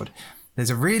stuck record.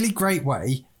 There's a really great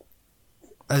way,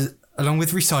 along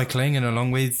with recycling and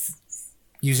along with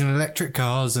using electric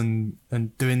cars and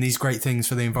doing these great things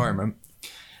for the environment,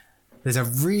 there's a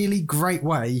really great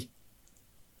way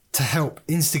to help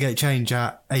instigate change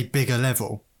at a bigger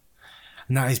level.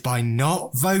 And that is by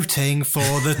not voting for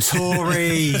the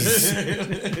Tories.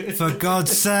 For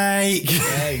God's sake.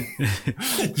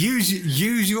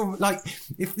 Use your, like,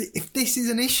 if this is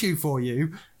an issue for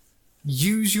you,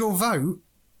 use your vote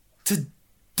to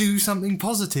do something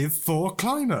positive for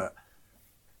climate.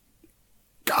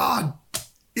 God.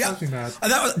 Yeah. Do you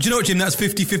know what, Jim? That's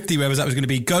 50-50. Where that was going to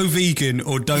be go vegan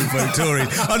or don't vote Tory.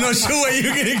 I'm not sure where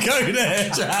you're going to go there,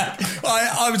 Jack.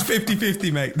 I was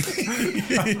 50-50, mate.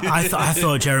 I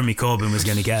thought Jeremy Corbyn was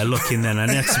going to get a look in then,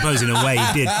 and I suppose in a way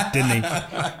he did, didn't he?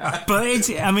 But it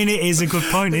is a good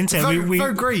point, isn't it?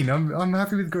 Vote Green. I'm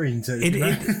happy with Green too.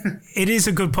 It is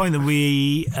a good point that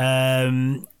we...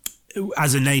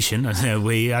 as a nation,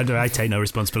 I take no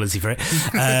responsibility for it.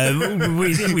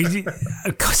 We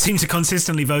seem to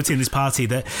consistently vote in this party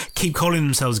that keep calling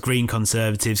themselves Green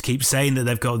Conservatives, keep saying that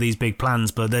they've got these big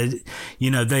plans, but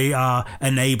they are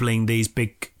enabling these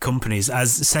big companies.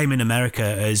 As same in America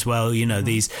as well. You know,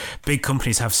 these big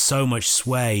companies have so much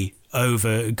sway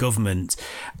over government,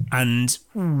 and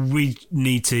we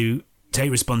need to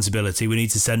take responsibility. We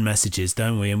need to send messages,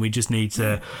 don't we? And we just need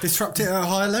to disrupt it at a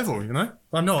higher level, you know?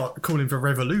 I'm not calling for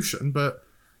revolution, but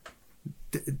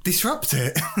disrupt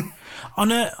it. On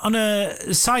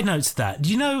a side note to that, do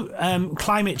you know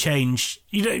climate change,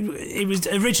 you know, it was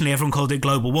originally everyone called it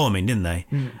global warming, didn't they?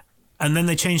 And then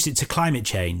they changed it to climate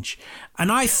change. And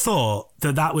I thought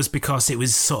that was because it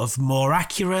was sort of more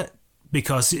accurate,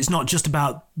 because it's not just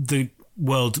about the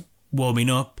world warming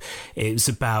up, it's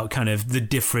about kind of the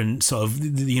different sort of,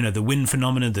 you know, the wind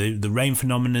phenomenon, the rain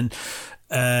phenomenon,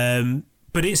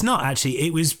 but it's not actually.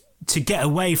 It was to get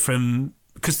away from,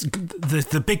 because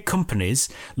the big companies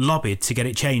lobbied to get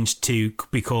it changed to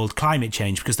be called climate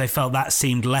change, because they felt that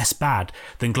seemed less bad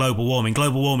than global warming.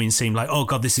 Global warming seemed like, oh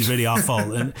God, this is really our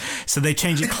fault. And so they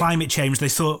changed it climate change. They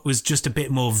thought was just a bit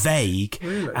more vague,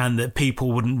 really? And that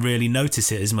people wouldn't really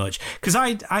notice it as much. Because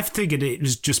I figured it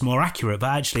was just more accurate, but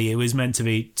actually it was meant to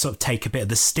be sort of take a bit of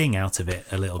the sting out of it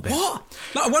a little bit. What?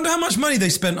 Like, I wonder how much money they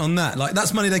spent on that. Like,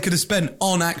 that's money they could have spent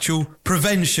on actual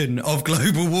prevention of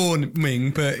global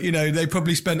warming, but, you know, they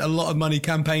probably spent a lot of money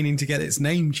campaigning to get its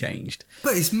name changed.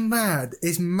 But it's mad.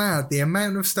 It's mad. The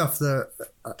amount of stuff that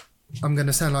I'm going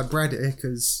to sound like Brad here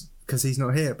because because he's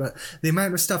not here. But the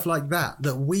amount of stuff like that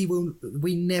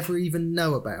we never even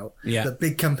know about, that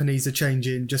big companies are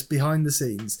changing just behind the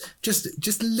scenes,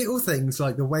 just little things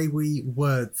like the way we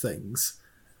word things.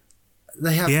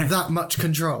 They have that much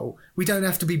control. We don't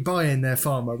have to be buying their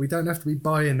farmer. We don't have to be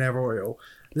buying their oil.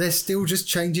 They're still just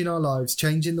changing our lives,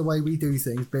 changing the way we do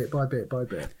things bit by bit by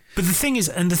bit. But the thing is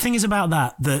about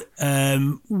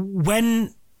that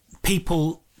when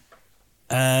people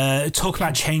talk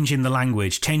about changing the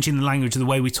language of the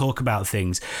way we talk about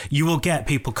things, you will get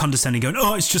people condescending going,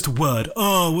 oh, it's just a word.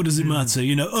 Oh, what does it matter?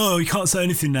 You know, oh, you can't say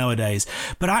anything nowadays.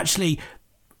 But actually,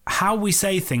 how we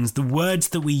say things, the words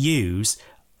that we use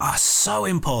are so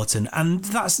important. And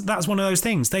that's one of those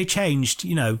things. They changed,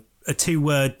 you know, a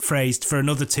 2-word phrase for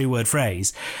another 2-word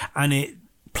phrase, and it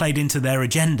played into their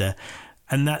agenda.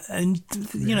 And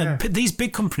you know, these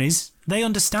big companies, they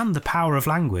understand the power of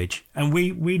language, and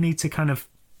we need to kind of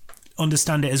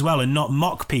understand it as well, and not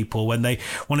mock people when they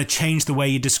want to change the way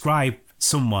you describe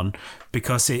someone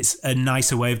because it's a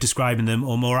nicer way of describing them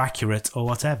or more accurate or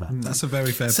whatever. That's a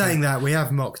very fair saying point. that, we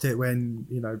have mocked it when,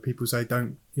 you know, people say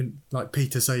like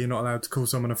Peter say you're not allowed to call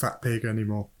someone a fat pig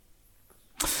anymore.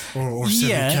 Or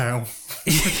silly cow.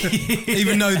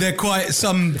 Even though they're quite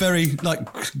some very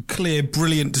clear,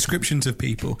 brilliant descriptions of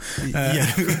people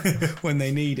when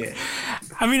they need it.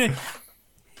 I mean,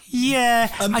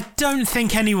 I don't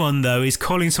think anyone though is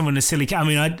calling someone a silly cow. I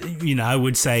mean, I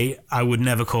would say I would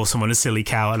never call someone a silly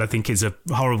cow, and I think it's a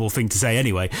horrible thing to say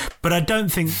anyway. But I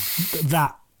don't think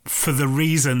that for the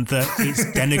reason that it's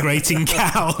denigrating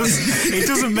cows. It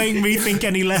doesn't make me think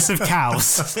any less of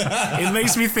cows. It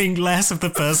makes me think less of the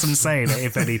person saying it,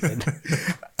 if anything.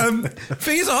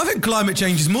 Thing is, I think climate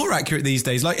change is more accurate these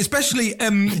days. Like, especially,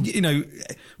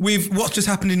 with what's just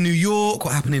happened in New York,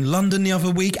 what happened in London the other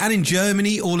week, and in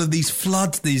Germany, all of these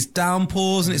floods, these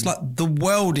downpours, and it's like the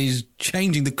world is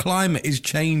changing. The climate is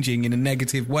changing in a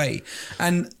negative way.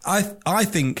 And I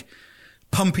think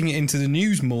pumping it into the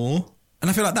news more, and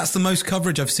I feel like that's the most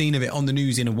coverage I've seen of it on the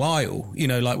news in a while. You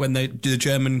know, like when they do the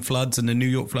German floods and the New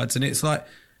York floods, and it's like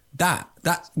that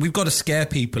we've got to scare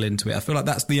people into it. I feel like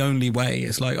that's the only way.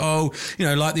 It's like,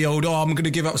 like the old, I'm going to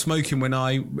give up smoking when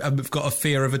I've got a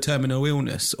fear of a terminal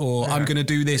illness, or I'm going to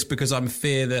do this because I'm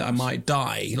fear that I might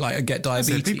die, like I get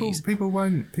diabetes. People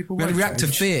won't react to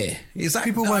fear. Is that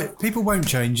people won't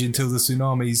change until the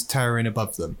tsunami's towering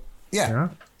above them. Yeah.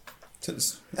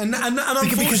 And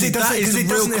unfortunately, that is a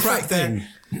real crack thing.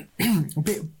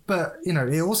 But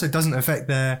it also doesn't affect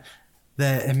their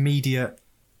immediate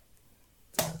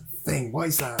thing. What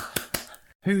is that?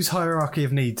 Whose hierarchy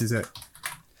of needs is it?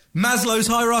 Maslow's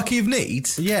hierarchy of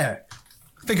needs? Yeah.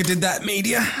 I think I did that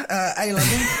media, A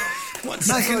level. 1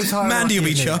 second. Mandy will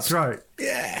be chuffed. Right.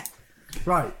 Yeah.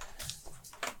 Right.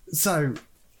 So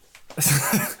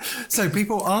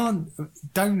people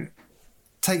don't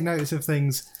take notice of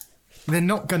things. They're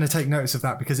not going to take notice of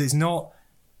that because it's not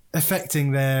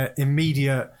affecting their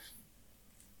immediate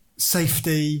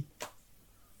safety,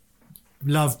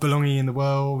 love, belonging in the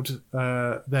world,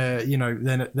 their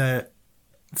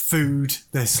food,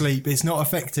 their sleep. It's not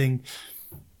affecting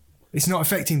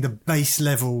the base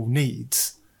level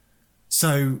needs.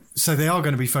 So they are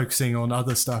going to be focusing on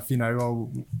other stuff.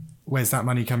 Where's that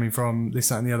money coming from? This,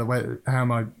 that, and the other. How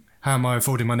am I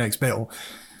affording my next bill?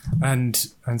 And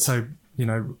so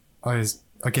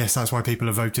I guess that's why people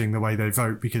are voting the way they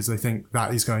vote, because they think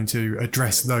that is going to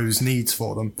address those needs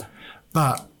for them.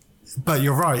 But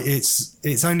you're right.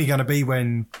 It's only going to be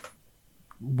when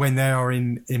they are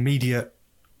in immediate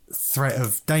threat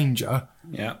of danger.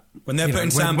 Yeah. When they're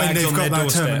putting sandbags on their doorstep. When they've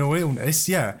got that terminal illness,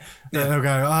 they'll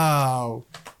go,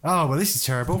 well, this is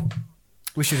terrible.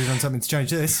 We should have done something to change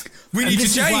this. We need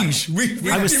to change.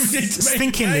 I was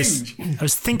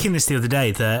thinking this the other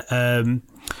day that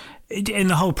in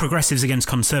the whole progressives against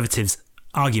conservatives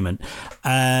argument,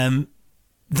 the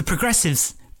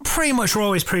progressives pretty much were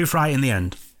always proved right in the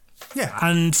end. Yeah,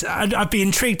 and I'd be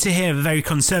intrigued to hear a very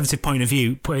conservative point of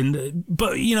view. But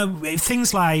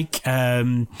things like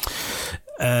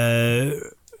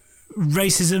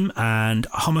racism and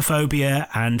homophobia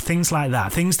and things like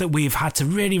that, things that we've had to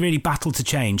really, really battle to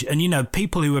change. And,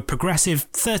 people who were progressive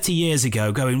 30 years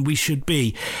ago going, we should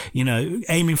be,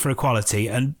 aiming for equality.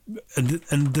 And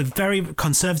the very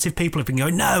conservative people have been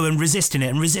going, no, and resisting it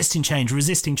and resisting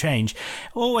change.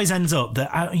 Always ends up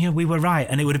that, we were right.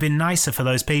 And it would have been nicer for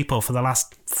those people for the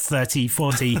last 30,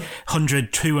 40,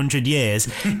 100, 200 years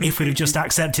if we'd have just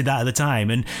accepted that at the time.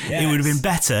 And it would have been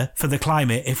better for the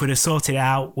climate if we'd have sorted it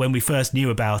out when we first knew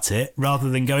about it, rather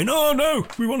than going, oh no,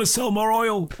 we want to sell more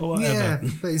oil or whatever. Yeah,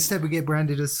 but instead we get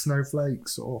branded as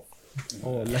snowflakes or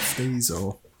lefties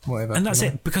or whatever. And that's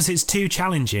it, because it's too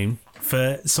challenging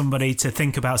for somebody to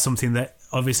think about something that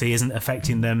obviously isn't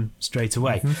affecting them straight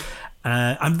away.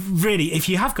 I'm really, if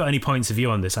you have got any points of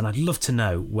view on this, and I'd love to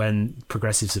know when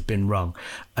progressives have been wrong.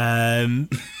 God,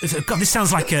 this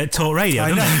sounds like a talk radio,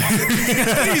 doesn't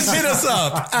it? Please hit us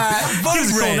up at Give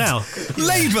us a call now.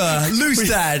 Labour, Loose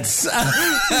Dads.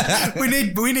 we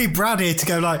need Brad here to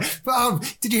go like,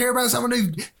 did you hear about someone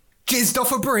who jizzed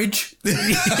off a bridge? That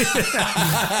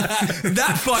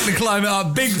fucked the climate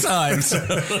up big time.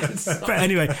 But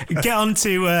anyway, get on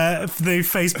to the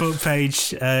Facebook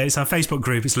page. It's our Facebook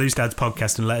group. It's Loose Dads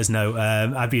Podcast, and let us know.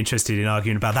 I'd be interested in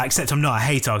arguing about that, except I'm not. I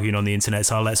hate arguing on the internet,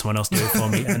 so I'll let someone else do it for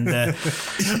me. And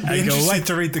go away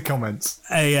to read the comments.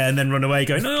 Yeah, and then run away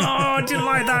going, oh, I didn't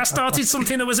like that. I started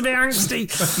something that was a bit angsty.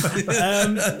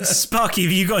 Sparky,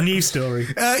 have you got a news story?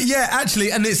 Yeah,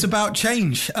 actually, and it's about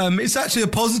change. It's actually a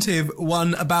positive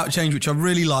one about change, which I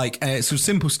really like. It's a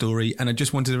simple story, and I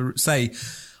just wanted to say,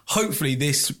 hopefully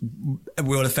this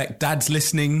will affect dads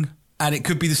listening, and it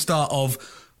could be the start of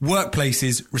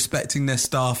workplaces respecting their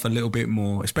staff a little bit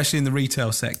more, especially in the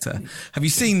retail sector. Have you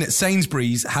seen that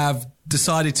Sainsbury's have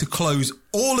decided to close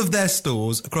all of their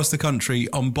stores across the country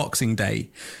on Boxing Day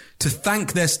to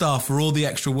thank their staff for all the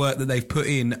extra work that they've put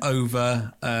in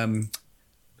over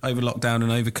lockdown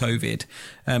and over COVID,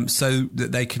 so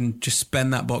that they can just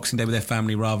spend that Boxing Day with their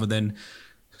family rather than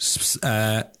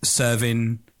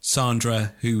serving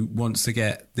Sandra, who wants to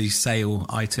get these sale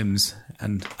items.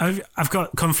 And I've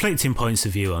got conflicting points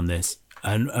of view on this,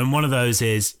 and one of those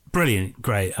is brilliant,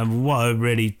 great, and what a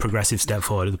really progressive step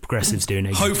forward. The progressives doing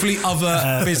it again. Hopefully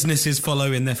other businesses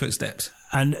follow in their footsteps.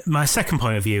 And my second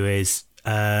point of view is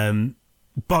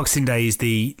Boxing Day is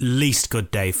the least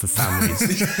good day for families.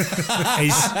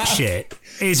 It's shit.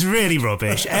 It's really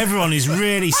rubbish. Everyone is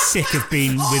really sick of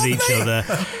being with each other.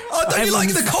 Oh, don't you like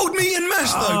the cold meat and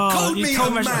mash, though? Cold meat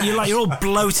and mash. You're all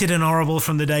bloated and horrible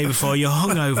from the day before. You're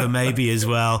hungover maybe as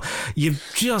well.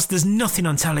 There's nothing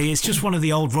on telly. It's just one of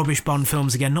the old rubbish Bond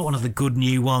films again, not one of the good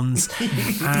new ones.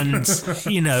 And,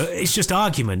 it's just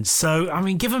arguments. So, I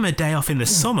mean, give them a day off in the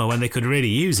summer when they could really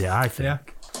use it, I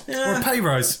think. Yeah. Or a pay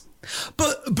rise.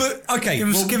 But okay,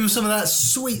 give them some of that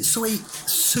sweet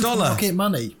supermarket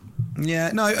money.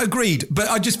 Yeah, no, agreed. But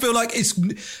I just feel like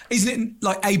isn't it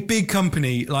like a big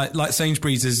company like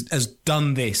Sainsbury's has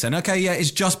done this? And okay, yeah, it's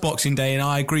just Boxing Day, and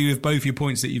I agree with both your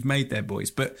points that you've made there,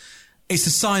 boys. But it's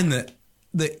a sign that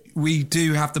we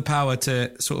do have the power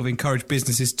to sort of encourage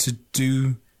businesses to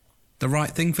do the right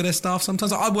thing for their staff.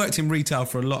 Sometimes I worked in retail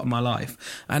for a lot of my life,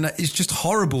 and it's just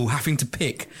horrible having to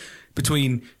pick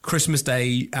between Christmas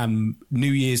Day,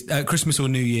 New Year's, Christmas or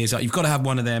New Year's. Like, you've got to have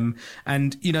one of them,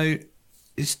 and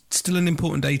it's still an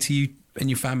important day to you and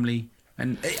your family.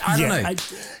 And I don't know.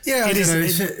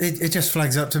 It just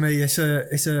flags up to me. It's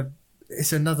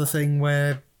another thing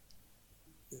where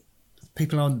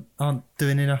people aren't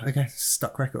doing enough. Again,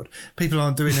 stuck record. People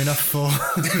aren't doing enough for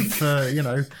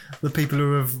the people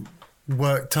who have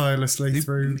worked tirelessly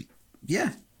through.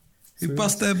 Yeah, who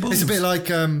bust their balls. It's a bit like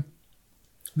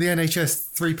the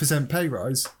NHS 3% pay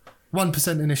rise.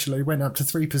 1% initially, went up to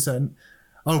 3%.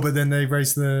 Oh, but then they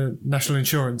raised the national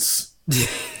insurance.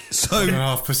 So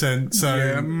 1.5%.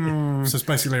 So it's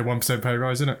basically a 1% pay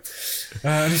rise, isn't it?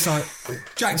 And it's like,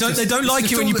 Jack, they don't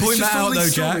like you when you point that out, though,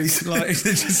 Jack. Like,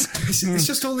 it's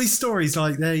just all these stories.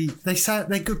 Like they say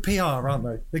they're good PR, aren't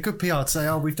they? They're good PR to say,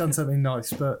 "Oh, we've done something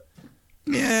nice," but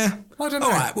yeah, I don't know.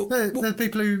 All right, they're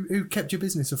people who kept your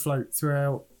business afloat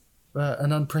throughout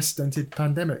an unprecedented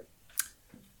pandemic.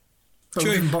 But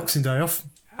we're giving Boxing Day off.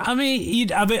 I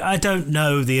mean, I don't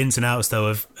know the ins and outs, though,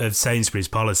 of Sainsbury's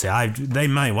policy. They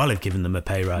might well have given them a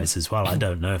pay rise as well. I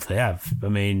don't know if they have. I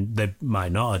mean, they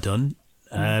might not have done.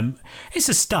 It's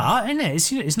a start, isn't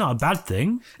it? It's not a bad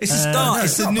thing. It's a start.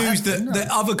 It's the news that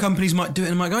other companies might do it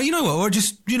and might go, you know what, or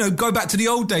just, go back to the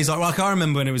old days. Like I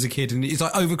remember when I was a kid, and it's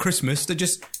like over Christmas, they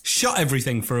just shut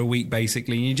everything for a week,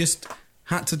 basically. And you just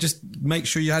had to just make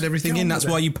sure you had everything in. That's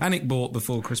why you panic bought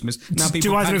before Christmas. Now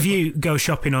do either of you go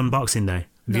shopping on Boxing Day?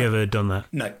 Have you ever done that?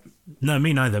 No,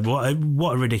 me neither.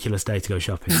 What a ridiculous day to go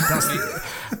shopping. I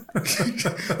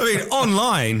mean,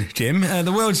 online, Jim,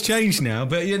 the world's changed now,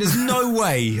 but there's no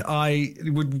way I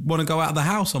would want to go out of the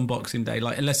house on Boxing Day,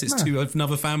 unless it's two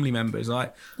other family members.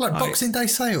 Boxing Day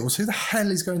sales? Who the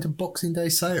hell is going to Boxing Day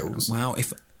sales? Wow,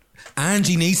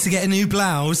 Angie needs to get a new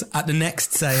blouse at the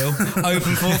next sale.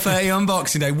 Open 4:30 on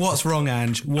Boxing Day. What's wrong,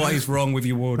 Ange? What is wrong with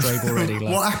your wardrobe already?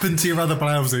 Love? What happened to your other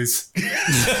blouses?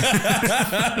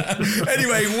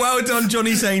 Anyway, well done,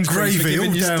 Johnny Sainsbury's, for Gravy giving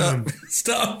all you down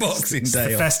start Boxing The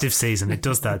Day. festive season, it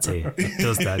does that to you. It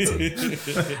does that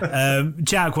to you.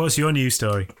 Jack, what's your news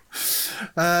story?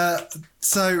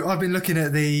 So I've been looking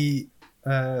at the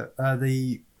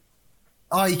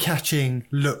eye-catching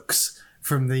looks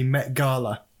from the Met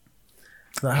Gala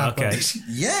that happened. Okay.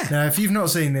 Yeah. Now, if you've not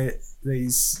seen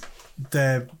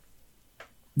they're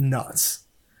nuts.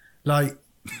 Like,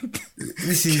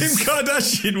 this Kim is...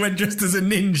 Kardashian went dressed as a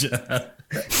ninja.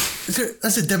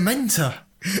 That's a Dementor.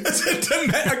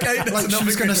 Okay, that's Like, she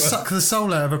was going to suck the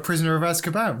soul out of a prisoner of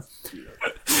Azkaban.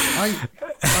 I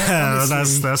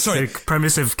honestly, That's the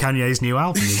premise of Kanye's new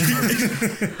album.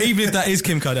 Even if that is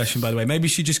Kim Kardashian, by the way, maybe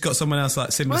she just got someone else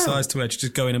like similar Well, size to her to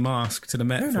just go in a mask to the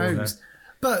Met who for her. knows?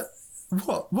 But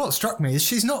what struck me is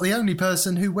she's not the only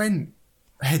person who went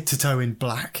head to toe in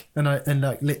black and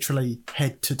like literally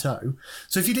head to toe.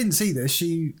 So if you didn't see this,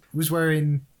 she was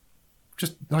wearing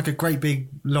just like a great big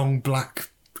long black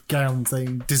gown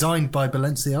thing designed by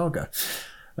Balenciaga.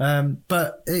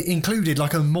 But it included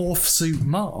like a morph suit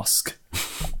mask,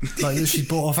 like that she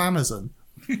bought off Amazon.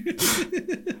 And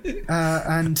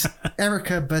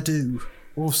Erykah Badu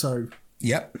also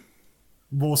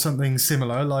wore something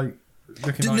similar, like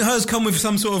looking Didn't like hers come with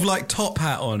some sort of like top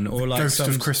hat on, or like Ghost some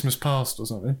of Christmas Past or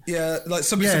something? like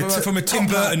something like from a Tim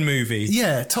top hat. Burton movie?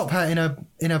 Yeah, top hat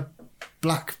in a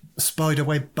black spider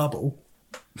web bubble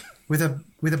with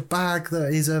a bag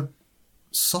that is a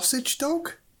sausage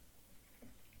dog.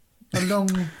 A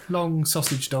long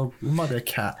sausage dog. It might be a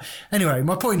cat. Anyway,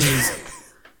 my point is,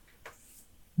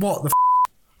 what the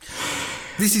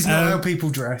this is not how people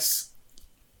dress.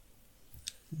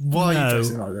 Why are you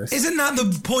dressing like this? Isn't that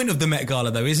the point of the Met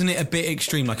Gala, though? Isn't it a bit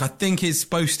extreme? Like, I think it's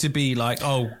supposed to be like,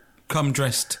 oh, come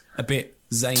dressed a bit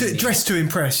zany. Dress to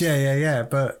impress, yeah.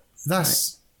 But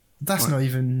that's not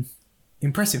even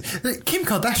impressive. Kim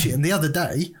Kardashian the other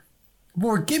day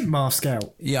wore a GIMP mask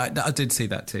out. Yeah, I did see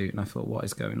that too, and I thought, what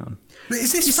is going on? But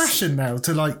is this fashion now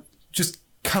to like just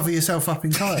cover yourself up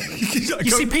entirely?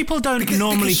 You see, people don't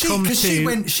normally come to...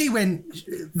 She went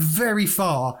very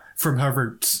far from her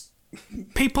roots.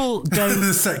 People don't...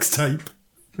 The sex tape.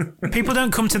 People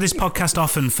don't come to this podcast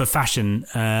often for fashion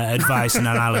advice and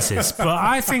analysis, but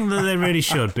I think that they really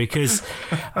should, because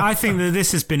I think that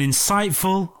this has been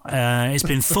insightful. It's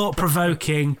been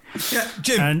thought-provoking. Yeah,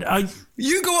 Jim, and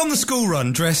you go on the school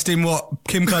run dressed in what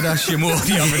Kim Kardashian wore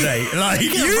the other day. Like,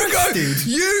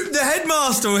 the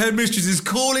headmaster or headmistress is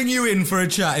calling you in for a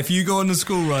chat if you go on the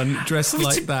school run dressed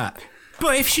like that.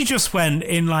 But if she just went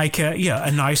in like a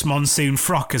nice monsoon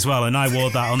frock as well, and I wore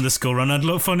that on the school run, I'd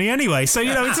look funny anyway. So, it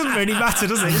doesn't really matter,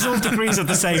 does it? It's all degrees of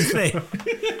the same thing.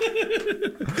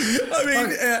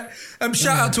 I mean,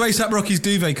 shout out to A$AP Rocky's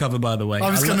duvet cover, by the way. I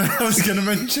was gonna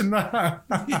mention that.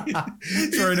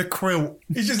 He's wearing a quilt.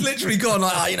 He's just literally gone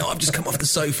like, I've just come off the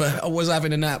sofa. I was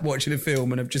having a nap watching a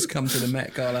film, and I've just come to the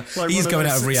Met Gala. Like He's going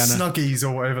out of Rihanna. Snuggies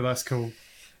or whatever that's called.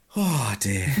 Oh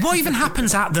dear. What even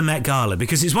happens at the Met Gala?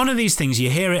 Because it's one of these things, you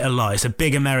hear it a lot, it's a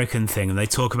big American thing, and they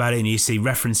talk about it and you see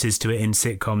references to it in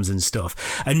sitcoms and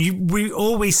stuff. And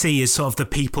all we see is sort of the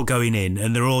people going in,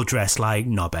 and they're all dressed like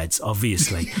knobheads,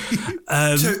 obviously.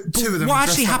 Two of them what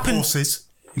dressed actually like happened? horses.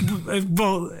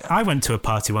 Well, I went to a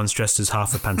party once dressed as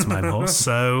half a pantomime horse,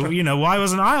 so, why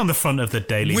wasn't I on the front of the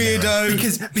Daily Mirror?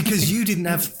 Weirdo. Because you didn't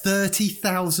have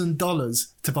 $30,000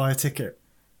 to buy a ticket.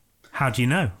 How do you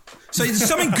know? So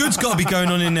something good's got to be going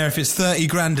on in there if it's 30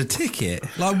 grand a ticket.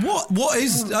 Like, what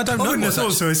is... I don't know. wouldn't have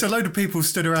thought so. It's a load of people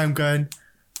stood around going,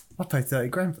 I paid 30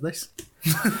 grand for this.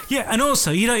 Yeah, and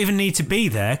also, you don't even need to be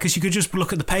there, because you could just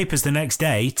look at the papers the next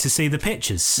day to see the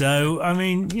pictures. So, I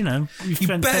mean, you've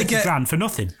spent 30 grand for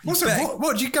nothing. Also,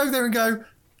 what do you go there and go,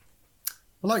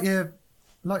 I like your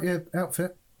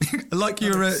outfit. Like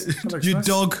your nice.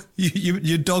 dog,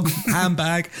 your dog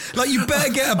handbag. Like, you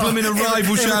better get a blooming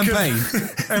Arrival champagne.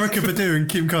 Erykah Badu and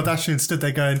Kim Kardashian stood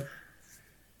there going,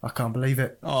 I can't believe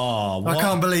it. Oh, I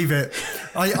can't believe it.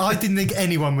 I didn't think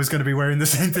anyone was going to be wearing the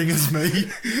same thing as me.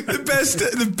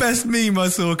 The best meme I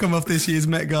saw come off this year's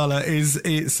Met Gala is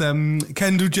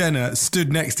Kendall Jenner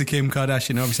stood next to Kim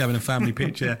Kardashian, obviously having a family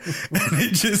picture, and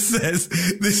it just says,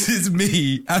 "This is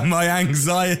me and my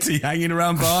anxiety hanging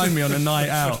around behind me on a night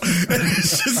out." And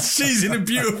it's just, she's in a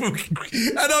beautiful,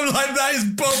 and I'm like, that is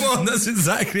bob on. That's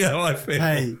exactly how I feel.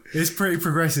 Hey, it's pretty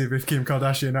progressive if Kim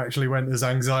Kardashian actually went as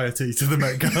anxiety to the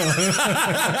Met Gala.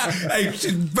 Hey,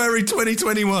 she's very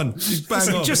 2021. She's bang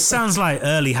on. It just sounds like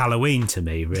early Halloween to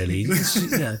me, really.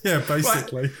 Yeah. Yeah,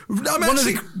 basically.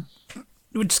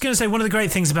 We're just going to say one of the great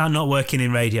things about not working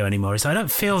in radio anymore is I don't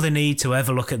feel the need to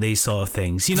ever look at these sort of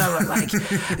things. You know, like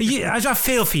I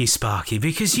feel for you, Sparky,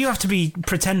 because you have to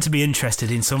pretend to be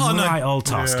interested in some right old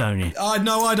toss, don't you?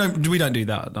 No, I don't. We don't do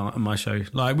that on my show.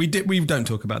 Like we don't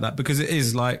talk about that because it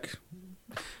is like.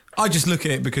 I just look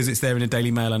at it because it's there in a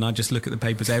Daily Mail, and I just look at the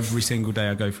papers every single day.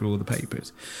 I go through all the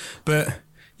papers, but.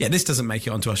 Yeah, this doesn't make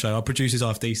it onto our show. Our producer's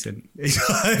half decent. He's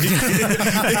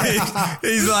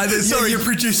like, sorry, your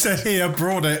producer here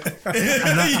brought it.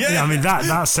 I mean,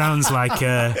 that sounds like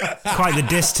quite the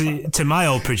diss to my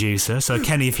old producer. So,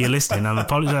 Kenny, if you're listening, I'm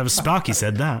apologizing. Sparky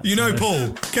said that. You know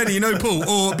Paul. Kenny, you know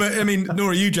Paul. But, I mean,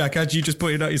 Nora Ujak, as you just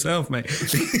pointed out yourself, mate.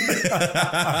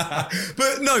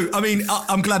 But, no, I mean,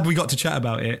 I'm glad we got to chat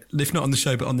about it, if not on the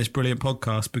show, but on this brilliant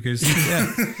podcast, because,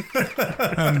 yeah.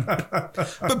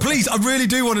 But please, I really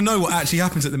do want to know what actually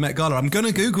happens at the Met Gala. I'm going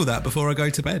to Google that before I go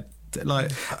to bed.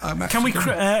 Like, can we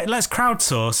let's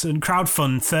crowdsource and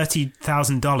crowdfund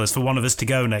 $30,000 for one of us to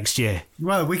go next year?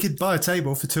 Well, we could buy a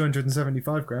table for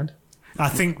 275 grand. I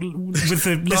think with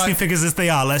the listening figures as they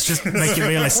are, let's just make it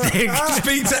realistic.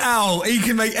 Speak to Al. He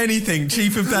can make anything.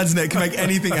 Chief of Dadsnet can make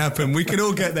anything happen. We can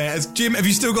all get there. As Jim, have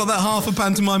you still got that half a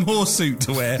pantomime horse suit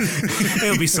to wear?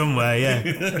 It'll be somewhere, yeah.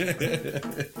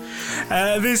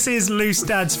 This is Loose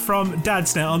Dads from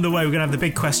Dadsnet. On the way, we're going to have the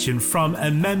big question from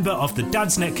a member of the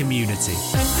Dadsnet community.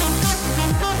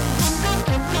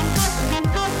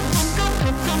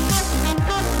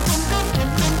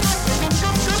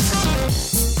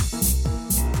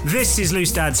 This is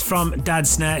Loose Dads from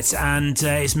Dadsnet, and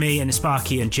it's me and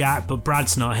Sparky and Jack, but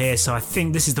Brad's not here, so I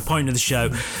think this is the point of the show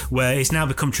where it's now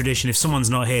become tradition if someone's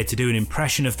not here to do an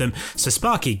impression of them. So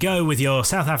Sparky, go with your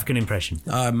South African impression.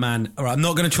 Oh man, all right, I'm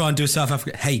not going to try and do a South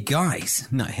African. Hey guys,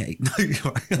 no, hey, no.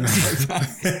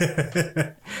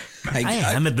 Hey,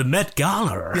 I'm at the Met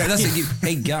Gala. Yeah, that's it.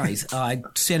 Hey guys, I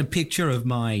sent a picture of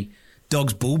my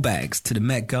dog's ball bags to the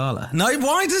Met Gala. No,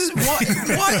 why?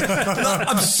 No,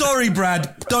 I'm sorry,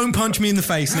 Brad. Don't punch me in the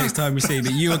face next time we see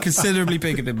me. You are considerably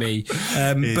bigger than me.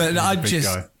 But I just,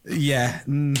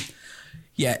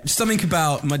 something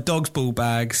about my dog's ball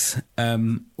bags.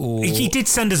 Or he did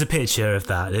send us a picture of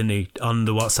that, didn't he, on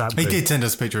the WhatsApp group? He did send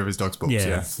us a picture of his dog's balls.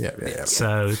 Yeah.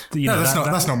 So you know,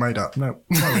 that's not made up. No,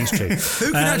 it's true.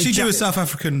 Who can actually do a South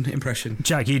African impression?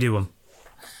 Jack, you do one.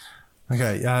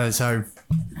 Okay, so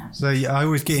I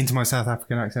always get into my South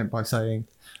African accent by saying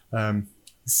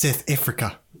South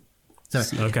Africa. So,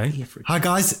 okay. Hi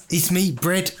guys, it's me,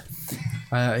 Brad,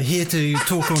 here to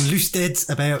talk on Loose Dads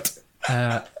about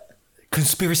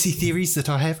conspiracy theories that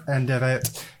I have and about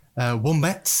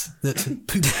wombats that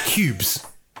poop cubes.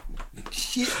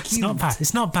 It's not bad.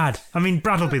 It's not bad. I mean,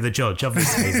 Brad will be the judge,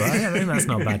 obviously, but I think that's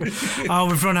not bad. Oh,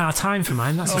 we've run out of time for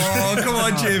mine. That's come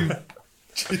on, Jim.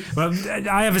 Well,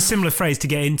 I have a similar phrase to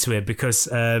get into it because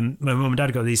my mum and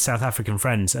dad got these South African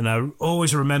friends, and I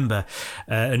always remember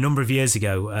a number of years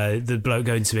ago the bloke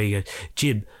going to me,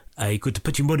 Jim, you got to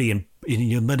put your money in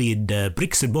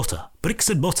bricks and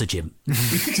mortar, Jim.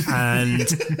 And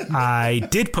I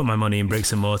did put my money in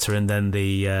bricks and mortar, and then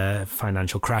the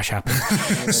financial crash happened.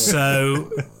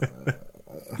 So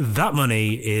that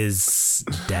money is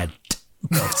dead.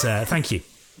 But thank you.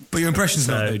 But your impression's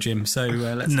not though, Jim. So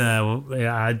let's. No,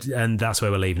 yeah, and that's where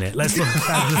we're leaving it. Let's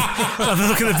have a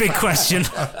look at the big question.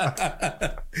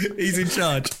 He's in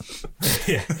charge.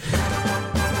 Yeah.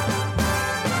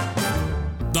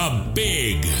 The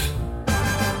big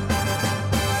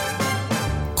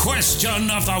question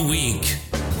of the week.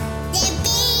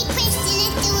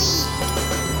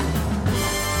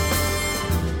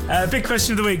 Big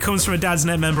question of the week comes from a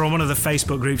Dadsnet member on one of the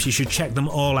Facebook groups. You should check them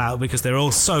all out because they're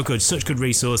all so good, such good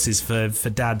resources for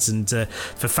dads and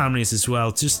for families as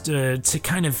well, just to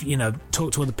kind of, you know,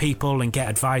 talk to other people and get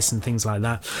advice and things like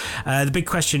that. The big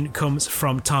question comes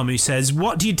from Tom, who says,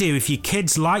 what do you do if your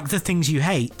kids like the things you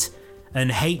hate and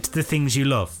hate the things you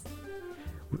love?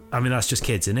 I mean, that's just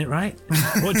kids, isn't it, right?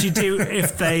 What do you do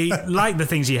if they like the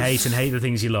things you hate and hate the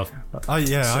things you love? I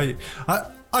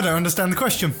don't understand the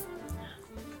question.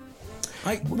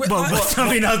 I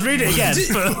mean, I'll read it again.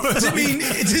 Does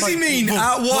he mean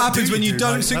what happens when you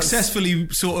don't successfully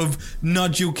sort of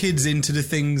nudge your kids into the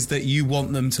things that you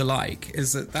want them to like?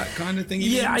 Is it that kind of thing?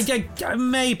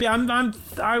 Maybe.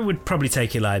 I would probably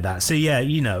take it like that. So yeah,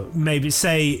 you know, maybe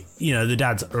say, you know, the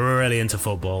dad's really into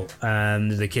football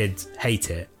and the kids hate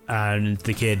it. And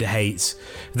the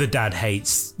dad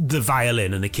hates the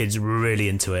violin and the kid's really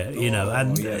into it, you know.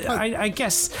 And I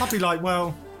guess I'd be like,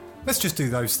 well, let's just do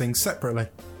those things separately.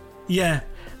 Yeah.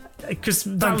 because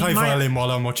Don't play violin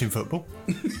while I'm watching football.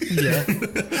 Yeah,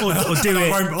 or do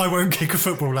it. I won't kick a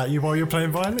football at you while you're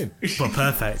playing violin. Well,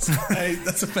 perfect. Hey,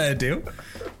 that's a fair deal.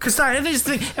 Because that is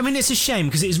the thing. I mean, it's a shame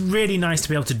because it's really nice to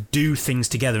be able to do things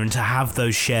together and to have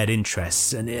those shared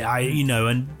interests. And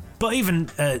but even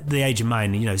at the age of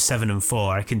mine, 7 and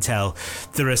 4, I can tell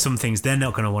there are some things they're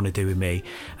not going to want to do with me,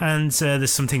 and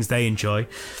there's some things they enjoy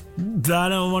that I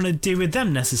don't want to do with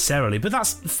them necessarily. But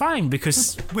that's fine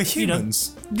because we're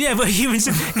humans. Yeah, we're humans.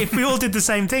 If we all did the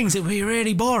same things, it would be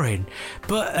really boring.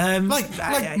 But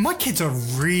like my kids are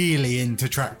really into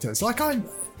tractors. Like I'm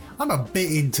a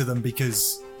bit into them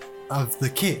because of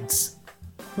the kids.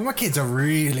 But my kids are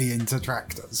really into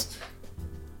tractors.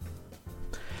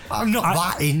 I'm not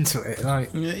that into it.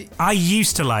 I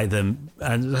used to like them,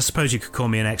 and I suppose you could call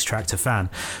me an ex-tractor fan.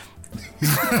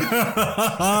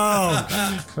 Oh,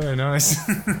 very nice.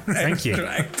 Thank you.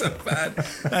 Tractor fan.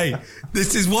 Hey,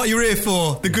 this is what you're here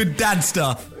for, the good dad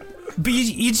stuff. But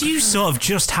you do sort of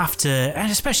just have to,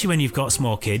 and especially when you've got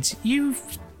small kids, you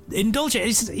indulge it.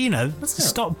 It's,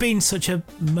 stop being such a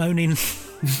moaning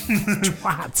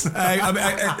twat.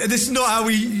 This is not how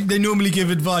they normally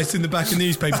give advice in the back of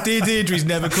newspapers. Dear Deirdre's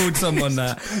never called someone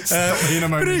that. Being a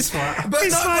moaning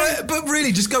twat. But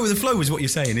really, just go with the flow is what you're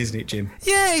saying, isn't it, Jim?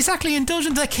 Yeah, exactly. Indulge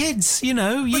in their kids. You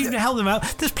help them out.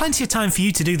 There's plenty of time for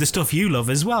you to do the stuff you love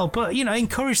as well. But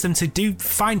encourage them to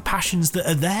find passions that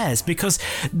are theirs, because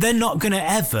they're not going to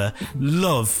ever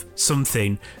love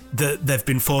something that they've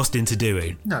been forced into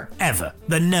doing. No. Ever.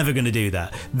 They're never going to do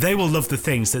that. They will love the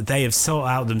things that they have sought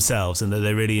out themselves and that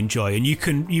they really enjoy. And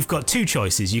you've got two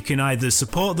choices. You can either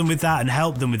support them with that and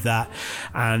help them with that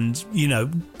and,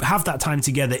 have that time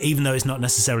together even though it's not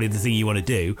necessarily the thing you want to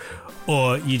do,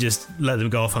 or you just let them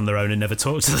go off on their own and never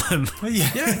talk to them.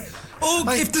 Yeah. Or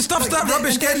if the stuff's that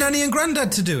rubbish, get Nanny and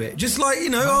Grandad to do it. Just like,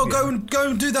 go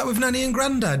and do that with Nanny and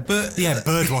Grandad. But yeah,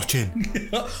 bird watching.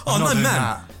 No,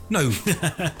 man. No,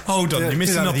 hold on, you're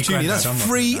missing an opportunity. That's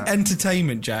free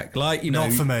entertainment, Jack.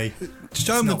 Not for me.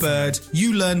 Show them the bird.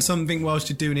 You learn something whilst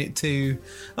you're doing it too.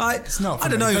 It's not. I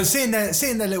don't know. But seeing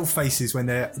their little faces when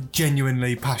they're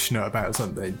genuinely passionate about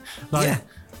something,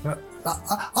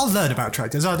 I'll learn about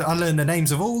tractors. I'll learn the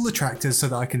names of all the tractors so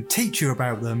that I can teach you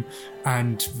about them,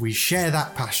 and we share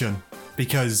that passion.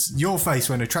 Because your face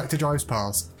when a tractor drives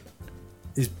past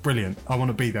is brilliant. I want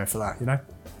to be there for that.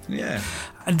 Yeah.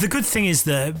 And the good thing is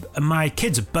that my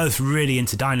kids are both really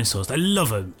into dinosaurs. They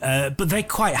love them, but they're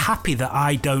quite happy that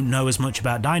I don't know as much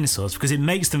about dinosaurs because it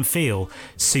makes them feel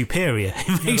superior.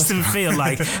 It makes them feel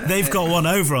like they've got one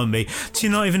over on me. Do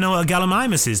you not even know what a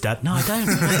Gallimimus is, Dad? No, I don't.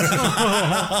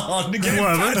 Getting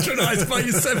patronised by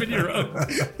your 7-year-old.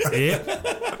 Yeah.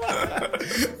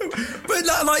 But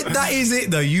that is it,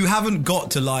 though. You haven't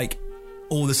got to like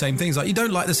all the same things. Like, you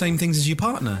don't like the same things as your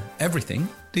partner. Everything.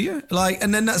 Do you?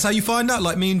 And then that's how you find out.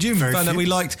 Like me and Jim found out we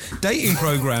liked dating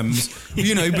programs,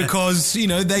 because,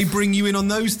 they bring you in on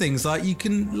those things. Like, you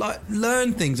can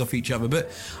learn things off each other. But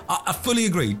I fully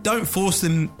agree. Don't force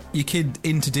your kid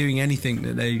into doing anything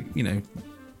that they,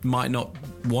 might not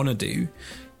want to do.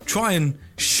 Try and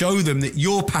show them that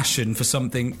your passion for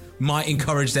something might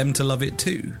encourage them to love it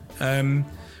too.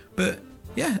 But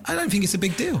yeah, I don't think it's a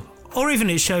big deal. Or even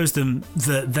it shows them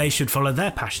that they should follow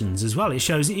their passions as well. It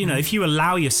shows, if you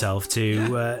allow yourself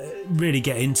to really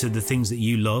get into the things that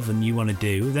you love and you want to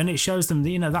do, then it shows them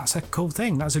that, that's a cool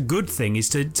thing. That's a good thing, is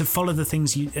to follow the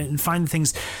things and find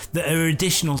things that are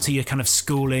additional to your kind of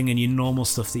schooling and your normal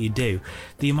stuff that you do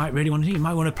that you might really want to do. You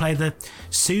might want to play the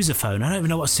sousaphone. I don't even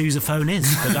know what a sousaphone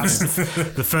is, but that's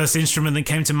the first instrument that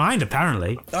came to mind,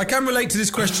 apparently. I can relate to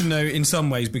this question, though, in some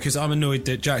ways, because I'm annoyed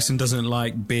that Jackson doesn't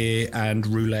like beer and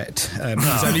roulette.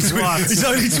 He's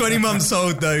only 20 months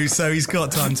old, though, so he's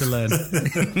got time to learn.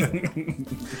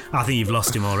 I think you've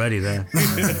lost him already there.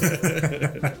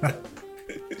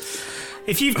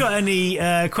 If you've got any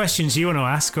questions you want to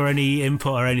ask or any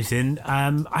input or anything,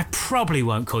 I probably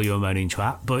won't call you a moaning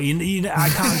twat, but I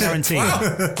can't guarantee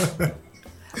that.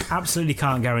 Absolutely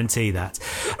can't guarantee that.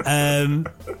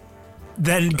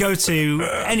 Then go to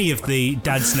any of the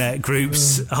Dadsnet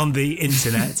groups on the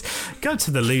internet. Go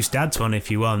to the Loose Dads one if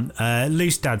you want.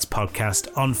 Loose Dads podcast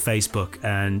on Facebook,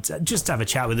 and just have a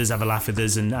chat with us, have a laugh with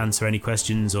us, and answer any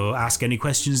questions or ask any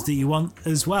questions that you want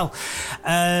as well.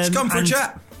 Just come for a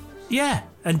chat. Yeah,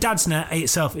 and Dadsnet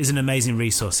itself is an amazing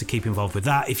resource to keep involved with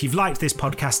that. If you've liked this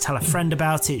podcast, tell a friend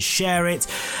about it, share it,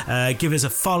 give us a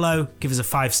follow, give us a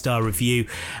 5-star review,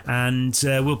 and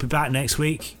we'll be back next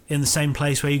week in the same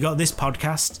place where you got this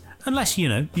podcast. Unless,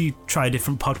 you try a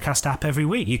different podcast app every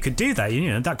week. You could do that.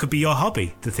 That could be your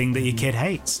hobby, the thing that your kid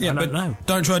hates. Yeah, I don't know.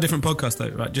 Don't try a different podcast, though,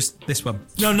 right? Just this one.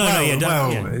 No,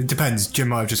 it depends. Jim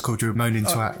might have just called you a moaning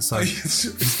twat, so...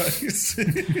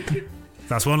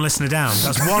 That's one listener down.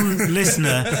 That's one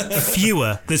listener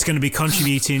fewer that's going to be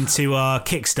contributing to our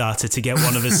Kickstarter to get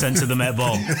one of us sent to the Met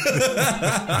Ball.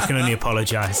 I can only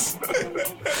apologise.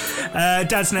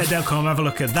 Dadsnet.com, have a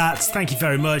look at that. Thank you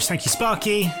very much. Thank you,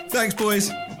 Sparky. Thanks,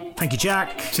 boys. Thank you,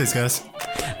 Jack. Cheers, guys.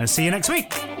 And see you next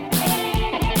week.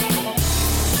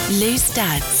 Loose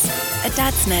Dads, a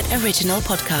Dadsnet original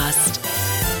podcast.